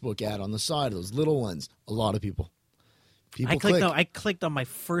a Facebook ad on the side, those little ones? A lot of people. I clicked on my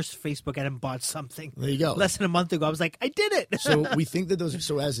first Facebook ad and bought something. There you go. Less than a month ago, I was like, I did it. So we think that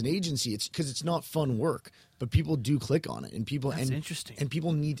so as an agency, it's because it's not fun work, but people do click on it, and people That's interesting. And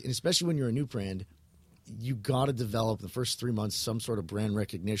people need, and especially when you're a new brand, you got to develop the first 3 months some sort of brand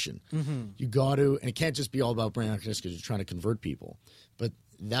recognition. Mm-hmm. You got to, and it can't just be all about brand recognition because you're trying to convert people. But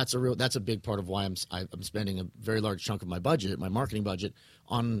that's a big part of why I'm spending a very large chunk of my budget, my marketing budget,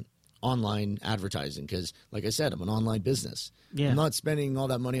 on online advertising because, like I said, I'm an online business. Yeah. I'm not spending all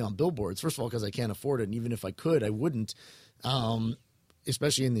that money on billboards. First of all, because I can't afford it, and even if I could, I wouldn't.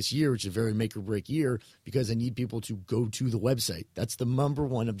 Especially in this year, which is a very make or break year, because I need people to go to the website. That's the number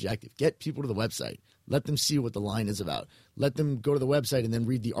one objective. Get people to the website. Let them see what the line is about. Let them go to the website and then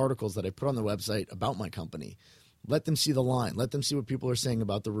read the articles that I put on the website about my company. Let them see the line. Let them see what people are saying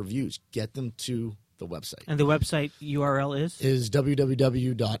about the reviews. Get them to the website. And the website URL is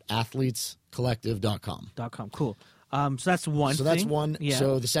www.athletescollective.com. .com. Cool. So that's one. So that's one. Yeah.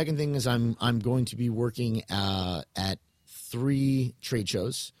 So the second thing is I'm going to be working at 3 trade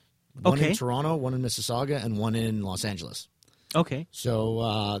shows. One in Toronto, one in Mississauga, and one in Los Angeles. Okay.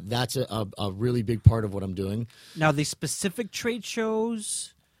 So that's a really big part of what I'm doing. Now, the specific trade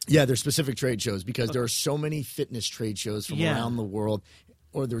shows. Yeah, there's specific trade shows because there are so many fitness trade shows from around the world,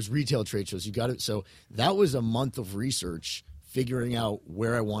 or there's retail trade shows. You got it. So that was a month of research figuring out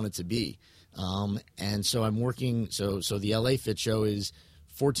where I wanted to be. And so I'm working. So the LA Fit Show is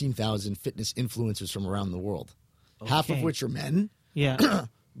 14,000 fitness influencers from around the world, half of which are men. Yeah.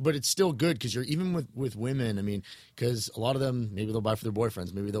 But it's still good because you're even with women. I mean, because a lot of them, maybe they'll buy for their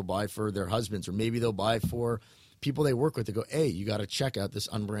boyfriends, maybe they'll buy for their husbands, or maybe they'll buy for people they work with. They go, hey, you got to check out this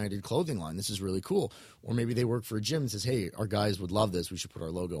unbranded clothing line. This is really cool. Or maybe they work for a gym and says, hey, our guys would love this. We should put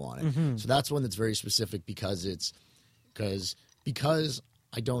our logo on it. Mm-hmm. So that's one that's very specific because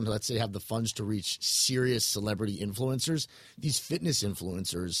I don't, let's say, have the funds to reach serious celebrity influencers. These fitness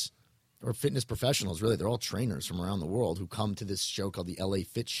influencers or fitness professionals, really, they're all trainers from around the world who come to this show called the LA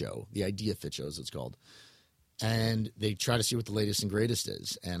Fit Show, the Idea Fit Show as it's called. And they try to see what the latest and greatest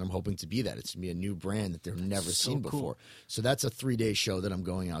is. And I'm hoping to be that. It's going to be a new brand that they've never seen before. So that's a 3-day show that I'm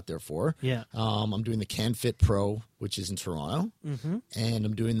going out there for. Yeah. I'm doing the CanFit Pro, which is in Toronto. Mm-hmm. And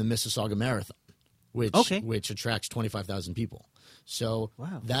I'm doing the Mississauga Marathon, which attracts 25,000 people. So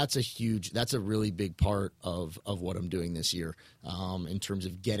that's a really big part of what I'm doing this year in terms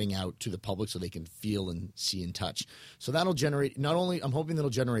of getting out to the public so they can feel and see and touch. So that'll generate, not only, I'm hoping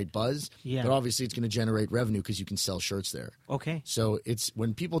that'll generate buzz, but obviously it's going to generate revenue because you can sell shirts there. Okay. So it's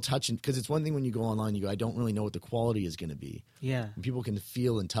when people touch, because it's one thing when you go online, you go, I don't really know what the quality is going to be. Yeah. When people can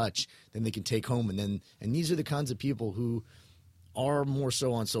feel and touch, then they can take home. And these are the kinds of people who are more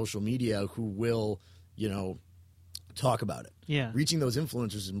so on social media who will, talk about it. Yeah. Reaching those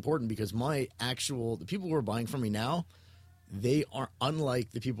influencers is important because the people who are buying from me now, they are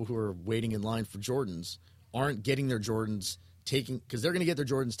unlike the people who are waiting in line for Jordans, aren't getting their Jordans, because they're going to get their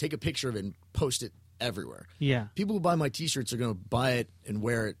Jordans, take a picture of it and post it everywhere. Yeah. People who buy my t-shirts are going to buy it and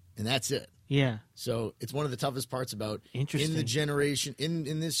wear it, and that's it. Yeah. So it's one of the toughest parts about in the generation,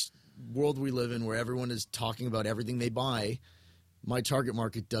 in this world we live in where everyone is talking about everything they buy, my target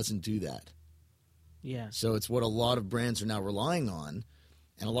market doesn't do that. Yeah. So it's what a lot of brands are now relying on,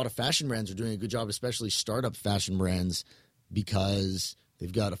 and a lot of fashion brands are doing a good job, especially startup fashion brands, because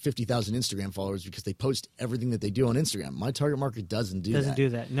they've got 50,000 Instagram followers because they post everything that they do on Instagram. My target market doesn't do that. Doesn't do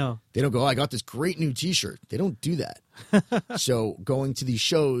that, no. They don't go, I got this great new T-shirt. They don't do that. So going to these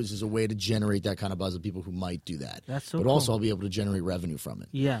shows is a way to generate that kind of buzz of people who might do that. That's so cool. But also I'll be able to generate revenue from it.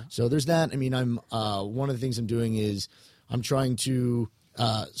 Yeah. So there's that. I mean, I'm one of the things I'm doing is I'm trying to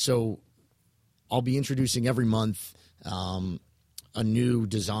I'll be introducing every month a new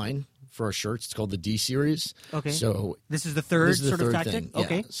design for our shirts. It's called the D Series. Okay. So this is the third sort of tactic? Thing.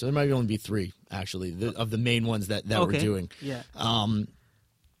 Okay. Yeah. So there might only be 3, actually, of the main ones that we're doing. Yeah. And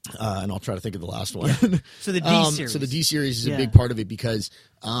I'll try to think of the last one. Yeah. So the D Series. So the D Series is a big part of it because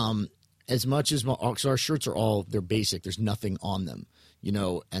as much as our shirts are all, they're basic. There's nothing on them,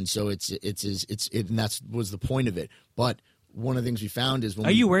 and so and that was the point of it. But one of the things we found is when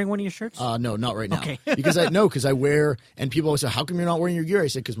Are you wearing one of your shirts? No, not right now. Okay. because I wear, and people always say, how come you're not wearing your gear? I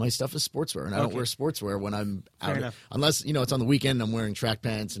said, because my stuff is sportswear, and I don't wear sportswear when I'm out. Unless, it's on the weekend, I'm wearing track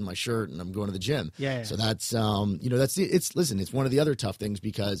pants and my shirt, and I'm going to the gym. Yeah. So that's, it's one of the other tough things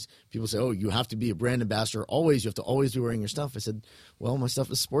because people say, oh, you have to be a brand ambassador. You have to always be wearing your stuff. I said, well, my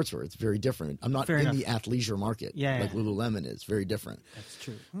stuff is sportswear. It's very different. I'm not in the athleisure market like Lululemon is. Very different. That's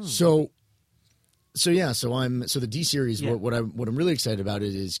true. So the D Series. Yeah. What I'm really excited about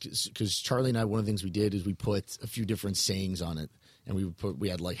it is because Charlie and I, one of the things we did is we put a few different sayings on it, and we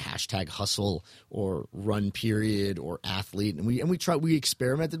had like hashtag hustle or run period or athlete, and we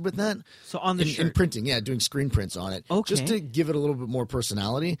experimented with that. So on the shirt. In printing, doing screen prints on it, just to give it a little bit more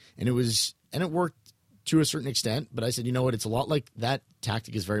personality, and it worked to a certain extent, but I said, you know what? It's a lot like that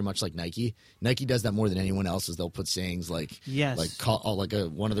tactic is very much like Nike. Nike does that more than anyone else. Is they'll put sayings like, Yes.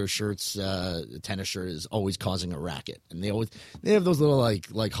 one of their shirts, a tennis shirt is always causing a racket, and they have those little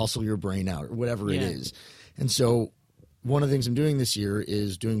like hustle your brain out or whatever it Yeah. is. And so one of the things I'm doing this year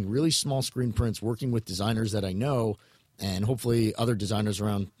is doing really small screen prints, working with designers that I know, and hopefully other designers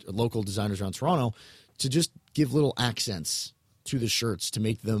local designers around Toronto, to just give little accents to the shirts to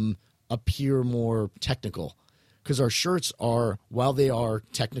make them appear more technical, because our shirts are, while they are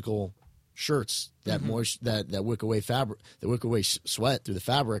technical shirts that that wick away fabric, that wick away sweat through the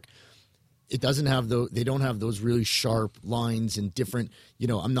fabric, it doesn't have they don't have those really sharp lines and different,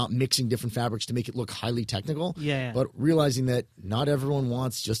 I'm not mixing different fabrics to make it look highly technical. Yeah. But realizing that not everyone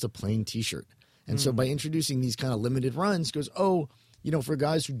wants just a plain t-shirt. And so by introducing these kind of limited runs, goes, for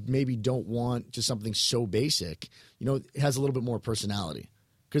guys who maybe don't want just something so basic, it has a little bit more personality.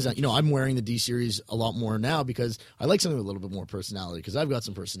 Because, I'm wearing the D series a lot more now because I like something with a little bit more personality, because I've got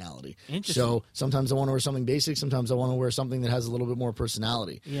some personality. Interesting. So sometimes I want to wear something basic. Sometimes I want to wear something that has a little bit more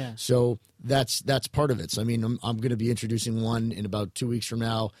personality. Yeah. So that's part of it. So, I'm going to be introducing one in about 2 weeks from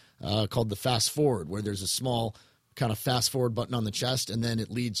now called the Fast Forward, where there's a small kind of fast forward button on the chest, and then it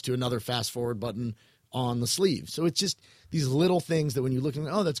leads to another fast forward button on the sleeve. So it's just these little things that when you look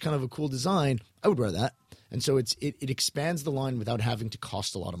at, that's kind of a cool design, I would wear that. And so it expands the line without having to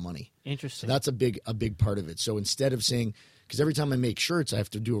cost a lot of money. Interesting. So that's a big part of it. So instead of saying, because every time I make shirts, I have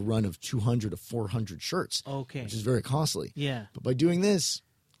to do a run of 200 to 400 shirts, Okay. which is very costly. Yeah. But by doing this,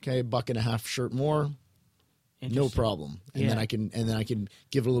 okay, $1.50 shirt more, no Interesting. problem. And Yeah. then I can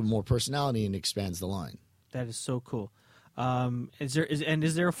give it a little more personality, and expands the line. That is so cool. Is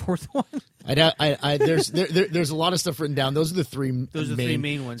there a fourth one? There's a lot of stuff written down. Those are the three. Those are the three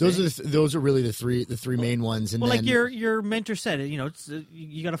main ones, Those are really the three main ones. And Well, then, like your mentor said, it's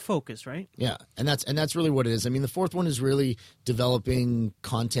you got to focus, right? yeah, and that's really what it is. The fourth one is really developing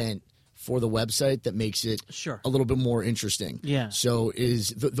content for the website that makes it Sure. a little bit more interesting. Yeah. So is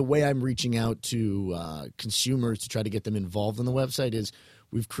the way I'm reaching out to consumers to try to get them involved in the website is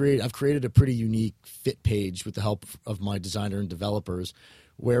I've created a pretty unique fit page with the help of my designer and developers,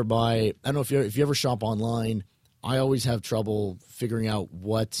 whereby, I don't know if you ever shop online, I always have trouble figuring out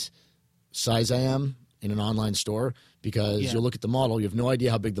what size I am in an online store, because Yeah. you'll look at the model, you have no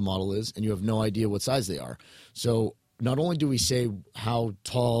idea how big the model is, and you have no idea what size they are. So not only do we say how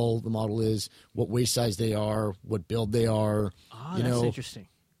tall the model is, what waist size they are, what build they are, That's interesting.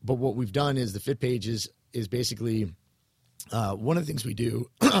 but what we've done is the fit page is basically one of the things we do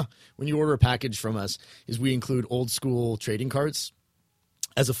when you order a package from us is we include old school trading cards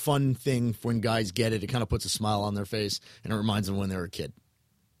as a fun thing. When guys get it, it kind of puts a smile on their face, and it reminds them when they were a kid.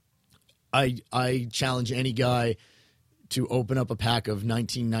 I challenge any guy to open up a pack of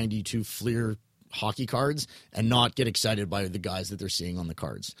 1992 Fleer hockey cards and not get excited by the guys that they're seeing on the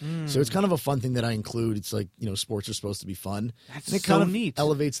cards. So it's kind of a fun thing that I include. It's like, sports are supposed to be fun. That's and it so kind of neat.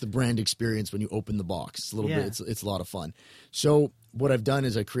 elevates the brand experience when you open the box. It's a little Yeah. bit, it's a lot of fun. So what I've done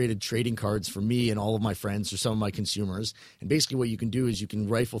is I created trading cards for me and all of my friends or some of my consumers. And basically what you can do is you can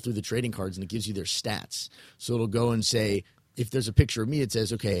rifle through the trading cards, and it gives you their stats. So it'll go and say, if there's a picture of me, it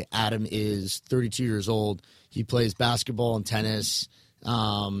says, okay, Adam is 32 years old. He plays basketball and tennis,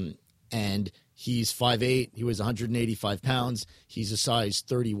 and he's 5'8". He weighs 185 pounds. He's a size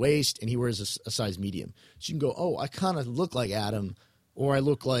 30 waist, and he wears a size medium. So you can go, oh, I kind of look like Adam, or I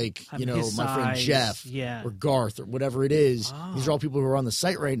look like, I'm my his friend size, Jeff, yeah. or Garth, or whatever it is. These are all people who are on the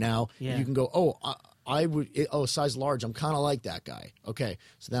site right now. Yeah. And you can go, oh, I would, size large. I'm kind of like that guy. Okay,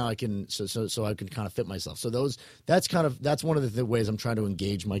 so now I can, so I can kind of fit myself. So that's one of the ways I'm trying to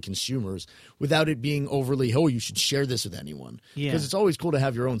engage my consumers without it being overly, oh, you should share this with anyone. Yeah. Because it's always cool to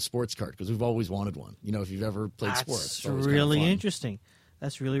have your own sports card, because we've always wanted one. If you've ever played sports, That's it's always kind of really fun. interesting.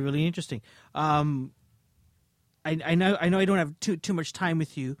 That's really, really interesting. I know I don't have too much time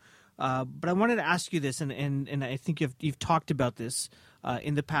with you, but I wanted to ask you this, and I think you've talked about this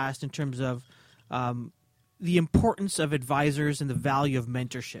in the past in terms of the importance of advisors and the value of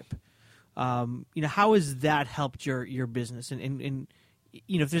mentorship. How has that helped your business? And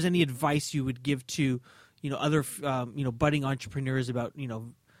if there's any advice you would give to other budding entrepreneurs about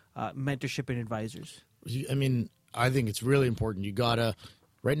mentorship and advisors. I think it's really important. You gotta.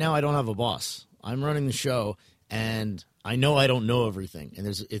 Right now, I don't have a boss. I'm running the show, and I know I don't know everything. And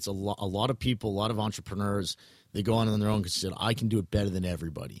it's a lot of people, a lot of entrepreneurs. They go on their own because I can do it better than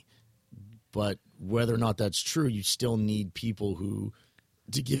everybody. But whether or not that's true, you still need people who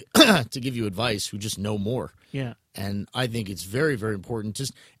to give you advice who just know more. Yeah. And I think it's very, very important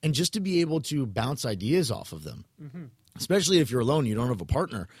just to be able to bounce ideas off of them. Mm-hmm. Especially if you're alone, you don't have a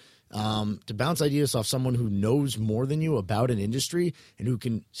partner. to bounce ideas off someone who knows more than you about an industry and who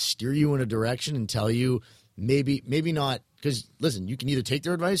can steer you in a direction and tell you maybe not. Because, listen, you can either take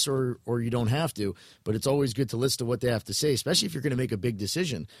their advice or you don't have to, but it's always good to listen to what they have to say, especially if you're going to make a big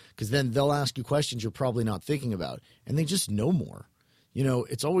decision, because then they'll ask you questions you're probably not thinking about, and they just know more.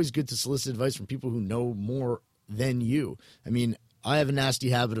 It's always good to solicit advice from people who know more than you. I mean, I have a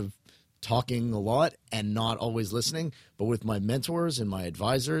nasty habit of talking a lot and not always listening, but with my mentors and my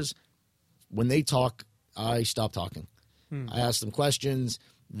advisors, when they talk, I stop talking. I ask them questions.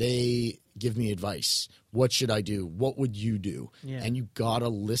 They give me advice. What should I do? What would you do? Yeah. And you gotta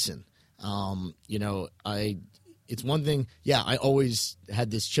listen. It's one thing. Yeah, I always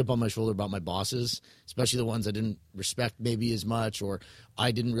had this chip on my shoulder about my bosses, especially the ones I didn't respect maybe as much, or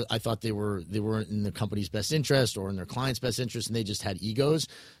I thought they weren't in the company's best interest or in their client's best interest, and they just had egos.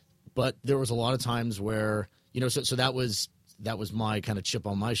 But there was a lot of times where so that was my kind of chip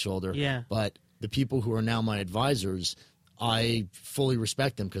on my shoulder. Yeah. But the people who are now my advisors, I fully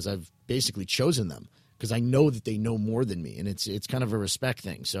respect them because I've basically chosen them because I know that they know more than me, and it's kind of a respect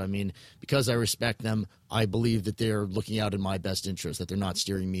thing. So, I mean, because I respect them, I believe that they're looking out in my best interest, that they're not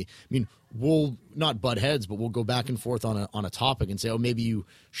steering me. I mean, we'll not butt heads, but we'll go back and forth on a topic and say, oh, maybe you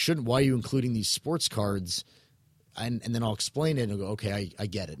shouldn't. Why are you including these sports cards? And then I'll explain it and go, okay, I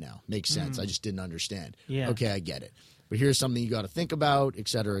get it now. Makes sense. I just didn't understand. Yeah. Okay, I get it. But here's something you got to think about, et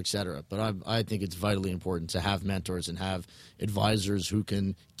cetera, et cetera. But I think it's vitally important to have mentors and have advisors who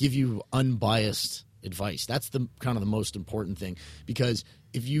can give you unbiased advice. That's the kind of the most important thing. Because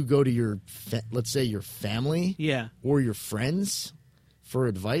if you go to your, let's say your family or your friends for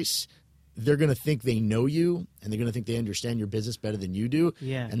advice, they're going to think they know you, and they're going to think they understand your business better than you do.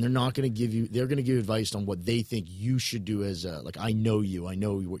 Yeah. And they're not going to give you – they're going to give advice on what they think you should do as like, I know you. I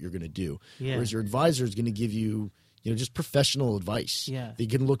know what you're going to do. Yeah. Whereas your advisor is going to give you – just professional advice. Yeah. They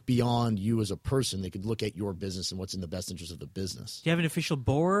can look beyond you as a person. They could look at your business and what's in the best interest of the business. Do you have an official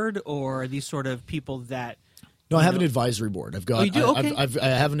board, or are these sort of people that? No, I have an advisory board. I've got. Oh, you do? Okay. I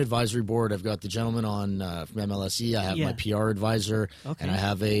have an advisory board. I've got the gentleman on from MLSE. I have my PR advisor, and I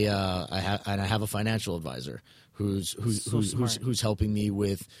have a financial advisor who's helping me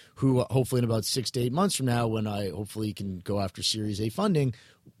with who hopefully in about 6 to 8 months from now, when I hopefully can go after Series A funding,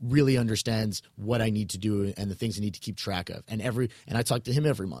 really understands what I need to do and the things I need to keep track of. And I talk to him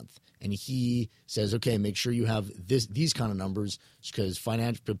every month, and he says, okay, make sure you have these kind of numbers, because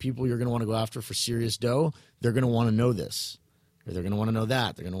financial people you're going to want to go after for serious dough, they're going to want to know this, or they're going to want to know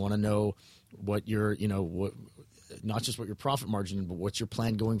that. They're going to want to know what your, not just what your profit margin, but what's your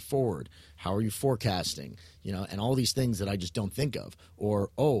plan going forward? How are you forecasting? And all these things that I just don't think of. Or,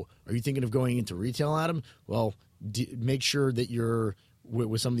 are you thinking of going into retail, Adam? Well, make sure that you're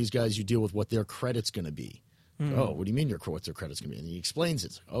with some of these guys, you deal with what their credit's going to be. Oh, what do you mean what's their credit's going to be? And he explains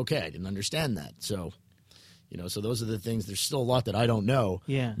it. Okay, I didn't understand that. So, so those are the things. There's still a lot that I don't know.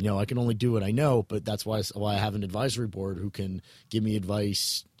 Yeah. I can only do what I know, but that's why I have an advisory board who can give me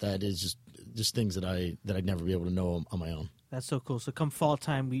advice that is just things that I'd never be able to know on my own. That's so cool. So come fall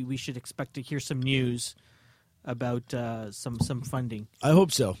time, we should expect to hear some news about some funding. I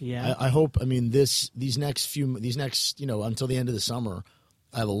hope so. Yeah. I hope. I mean, these next until the end of the summer,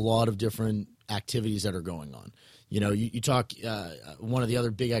 I have a lot of different activities that are going on. You talk. One of the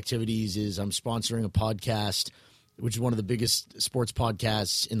other big activities is I'm sponsoring a podcast, which is one of the biggest sports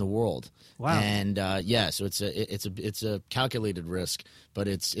podcasts in the world. Wow! And so it's a calculated risk, but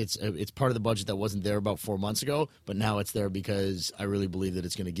it's part of the budget that wasn't there about 4 months ago, but now it's there because I really believe that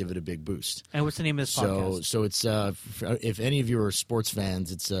it's going to give it a big boost. And what's the name of this podcast? So it's if any of you are sports fans,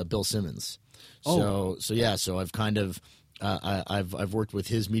 it's Bill Simmons. So I've kind of. I've worked with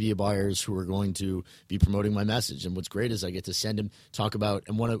his media buyers who are going to be promoting my message, and what's great is I get to send him talk about.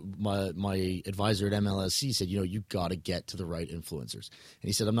 And one of my advisor at MLSE said, you got to get to the right influencers, and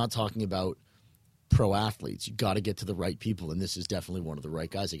he said, I'm not talking about pro athletes. You got to get to the right people, and this is definitely one of the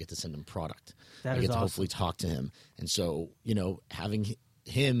right guys. I get to send him product. I get to hopefully talk to him, and so having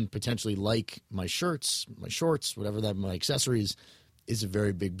him potentially like my shirts, my shorts, whatever my accessories, is a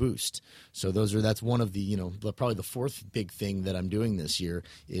very big boost. So that's one of the, probably the fourth big thing that I'm doing this year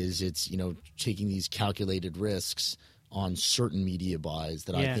is it's, taking these calculated risks on certain media buys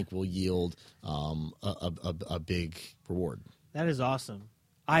that I think will yield a big reward. That is awesome.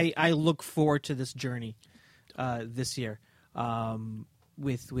 I look forward to this journey this year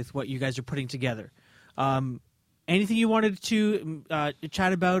with what you guys are putting together. Anything you wanted to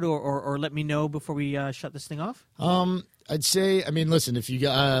chat about or let me know before we shut this thing off? I'd say, listen, if you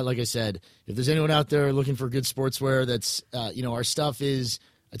got, like I said, if there's anyone out there looking for good sportswear, that's, our stuff is,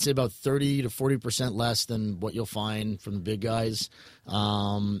 I'd say about 30 to 40% less than what you'll find from the big guys.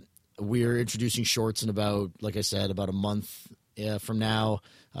 we're introducing shorts in about, like I said, about a month from now.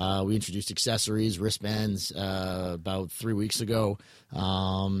 We introduced accessories, wristbands about 3 weeks ago.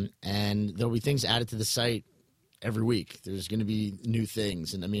 And there'll be things added to the site every week. There's going to be new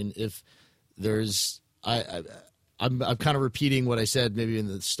things. And I mean, if there's, I'm kind of repeating what I said maybe in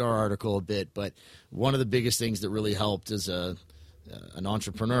the Star article a bit, but one of the biggest things that really helped as an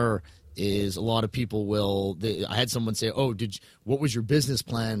entrepreneur is a lot of people I had someone say, "Oh, what was your business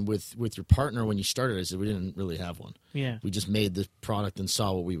plan with your partner when you started?" I said, "We didn't really have one. Yeah. We just made the product and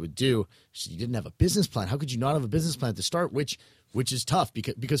saw what we would do." She said, "You didn't have a business plan. How could you not have a business plan to start?" Which is tough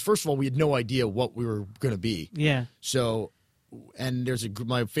because first of all, we had no idea what we were going to be. Yeah. So, and there's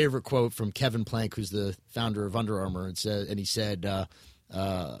my favorite quote from Kevin Plank, who's the founder of Under Armour, and he said, "I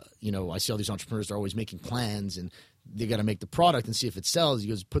see all these entrepreneurs are always making plans and they got to make the product and see if it sells." He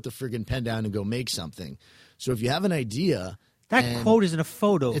goes, "Put the friggin' pen down and go make something." So if you have an idea, that quote is in a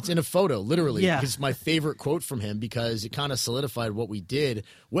photo. It's in a photo, literally. Yeah. It's my favorite quote from him because it kind of solidified what we did,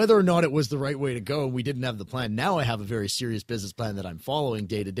 whether or not it was the right way to go. And we didn't have the plan. Now I have a very serious business plan that I'm following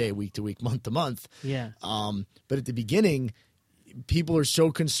day to day, week to week, month to month. Yeah. But at the beginning, people are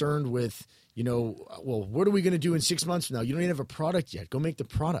so concerned with, well, what are we going to do in 6 months from now? You don't even have a product yet. Go make the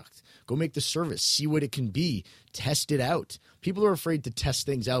product. Go make the service. See what it can be. Test it out. People are afraid to test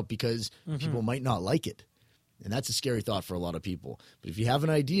things out because people might not like it. And that's a scary thought for a lot of people. But if you have an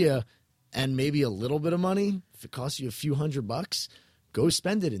idea and maybe a little bit of money, if it costs you a few $100, go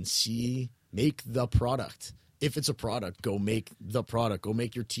spend it and make the product. If it's a product, go make the product. Go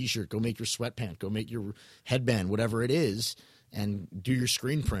make your T-shirt. Go make your sweatpant. Go make your headband, whatever it is. And do your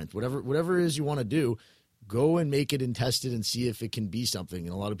screen print, whatever it is you want to do, go and make it and test it and see if it can be something.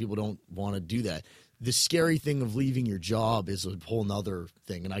 And a lot of people don't want to do that. The scary thing of leaving your job is a whole nother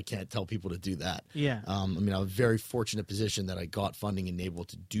thing, and I can't tell people to do that. Yeah. I'm in a very fortunate position that I got funding and able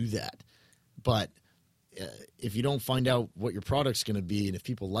to do that. But if you don't find out what your product's going to be and if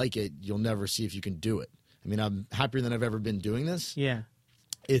people like it, you'll never see if you can do it. I mean, I'm happier than I've ever been doing this. Yeah.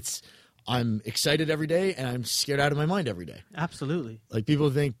 I'm excited every day, and I'm scared out of my mind every day. Absolutely. Like, people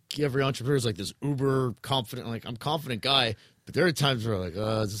think every entrepreneur is like this uber confident, like, I'm a confident guy, but there are times where I'm like,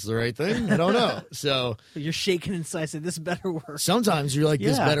 is this the right thing? I don't know. So you're shaking inside, saying this better work. Sometimes you're like,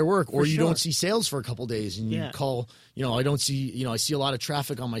 this better work, or you sure. don't see sales for a couple of days, and you call, I don't see, I see a lot of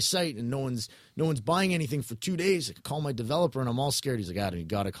traffic on my site, and no one's buying anything for 2 days. I call my developer, and I'm all scared. He's like, Adam, you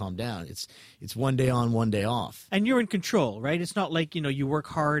got to calm down. It's 1 day on, 1 day off. And you're in control, right? It's not like, you work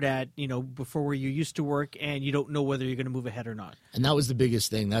hard at, before where you used to work, and you don't know whether you're going to move ahead or not. And that was the biggest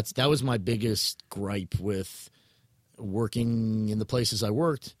thing. That was my biggest gripe with working in the places I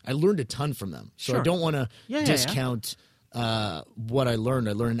worked. I learned a ton from them. So Sure. I don't want to discount what I learned.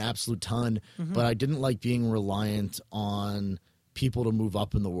 I learned an absolute ton, but I didn't like being reliant on people to move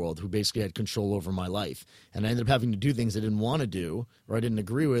up in the world who basically had control over my life. And I ended up having to do things I didn't want to do or I didn't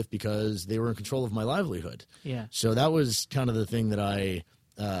agree with because they were in control of my livelihood. Yeah. So that was kind of the thing that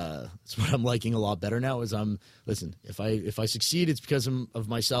it's what I'm liking a lot better now is listen, if I succeed, it's because of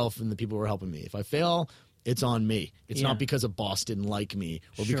myself and the people who are helping me. If I fail, it's on me. It's not because a boss didn't like me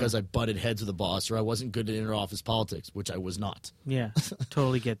or because I butted heads with a boss or I wasn't good at inter-office politics, which I was not. Yeah,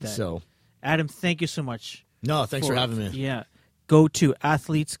 totally get that. So, Adam, thank you so much. No, thanks for having me. Yeah. Go to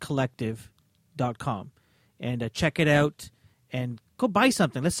athletescollective.com and check it out and go buy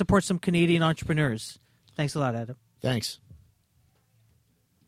something. Let's support some Canadian entrepreneurs. Thanks a lot, Adam. Thanks.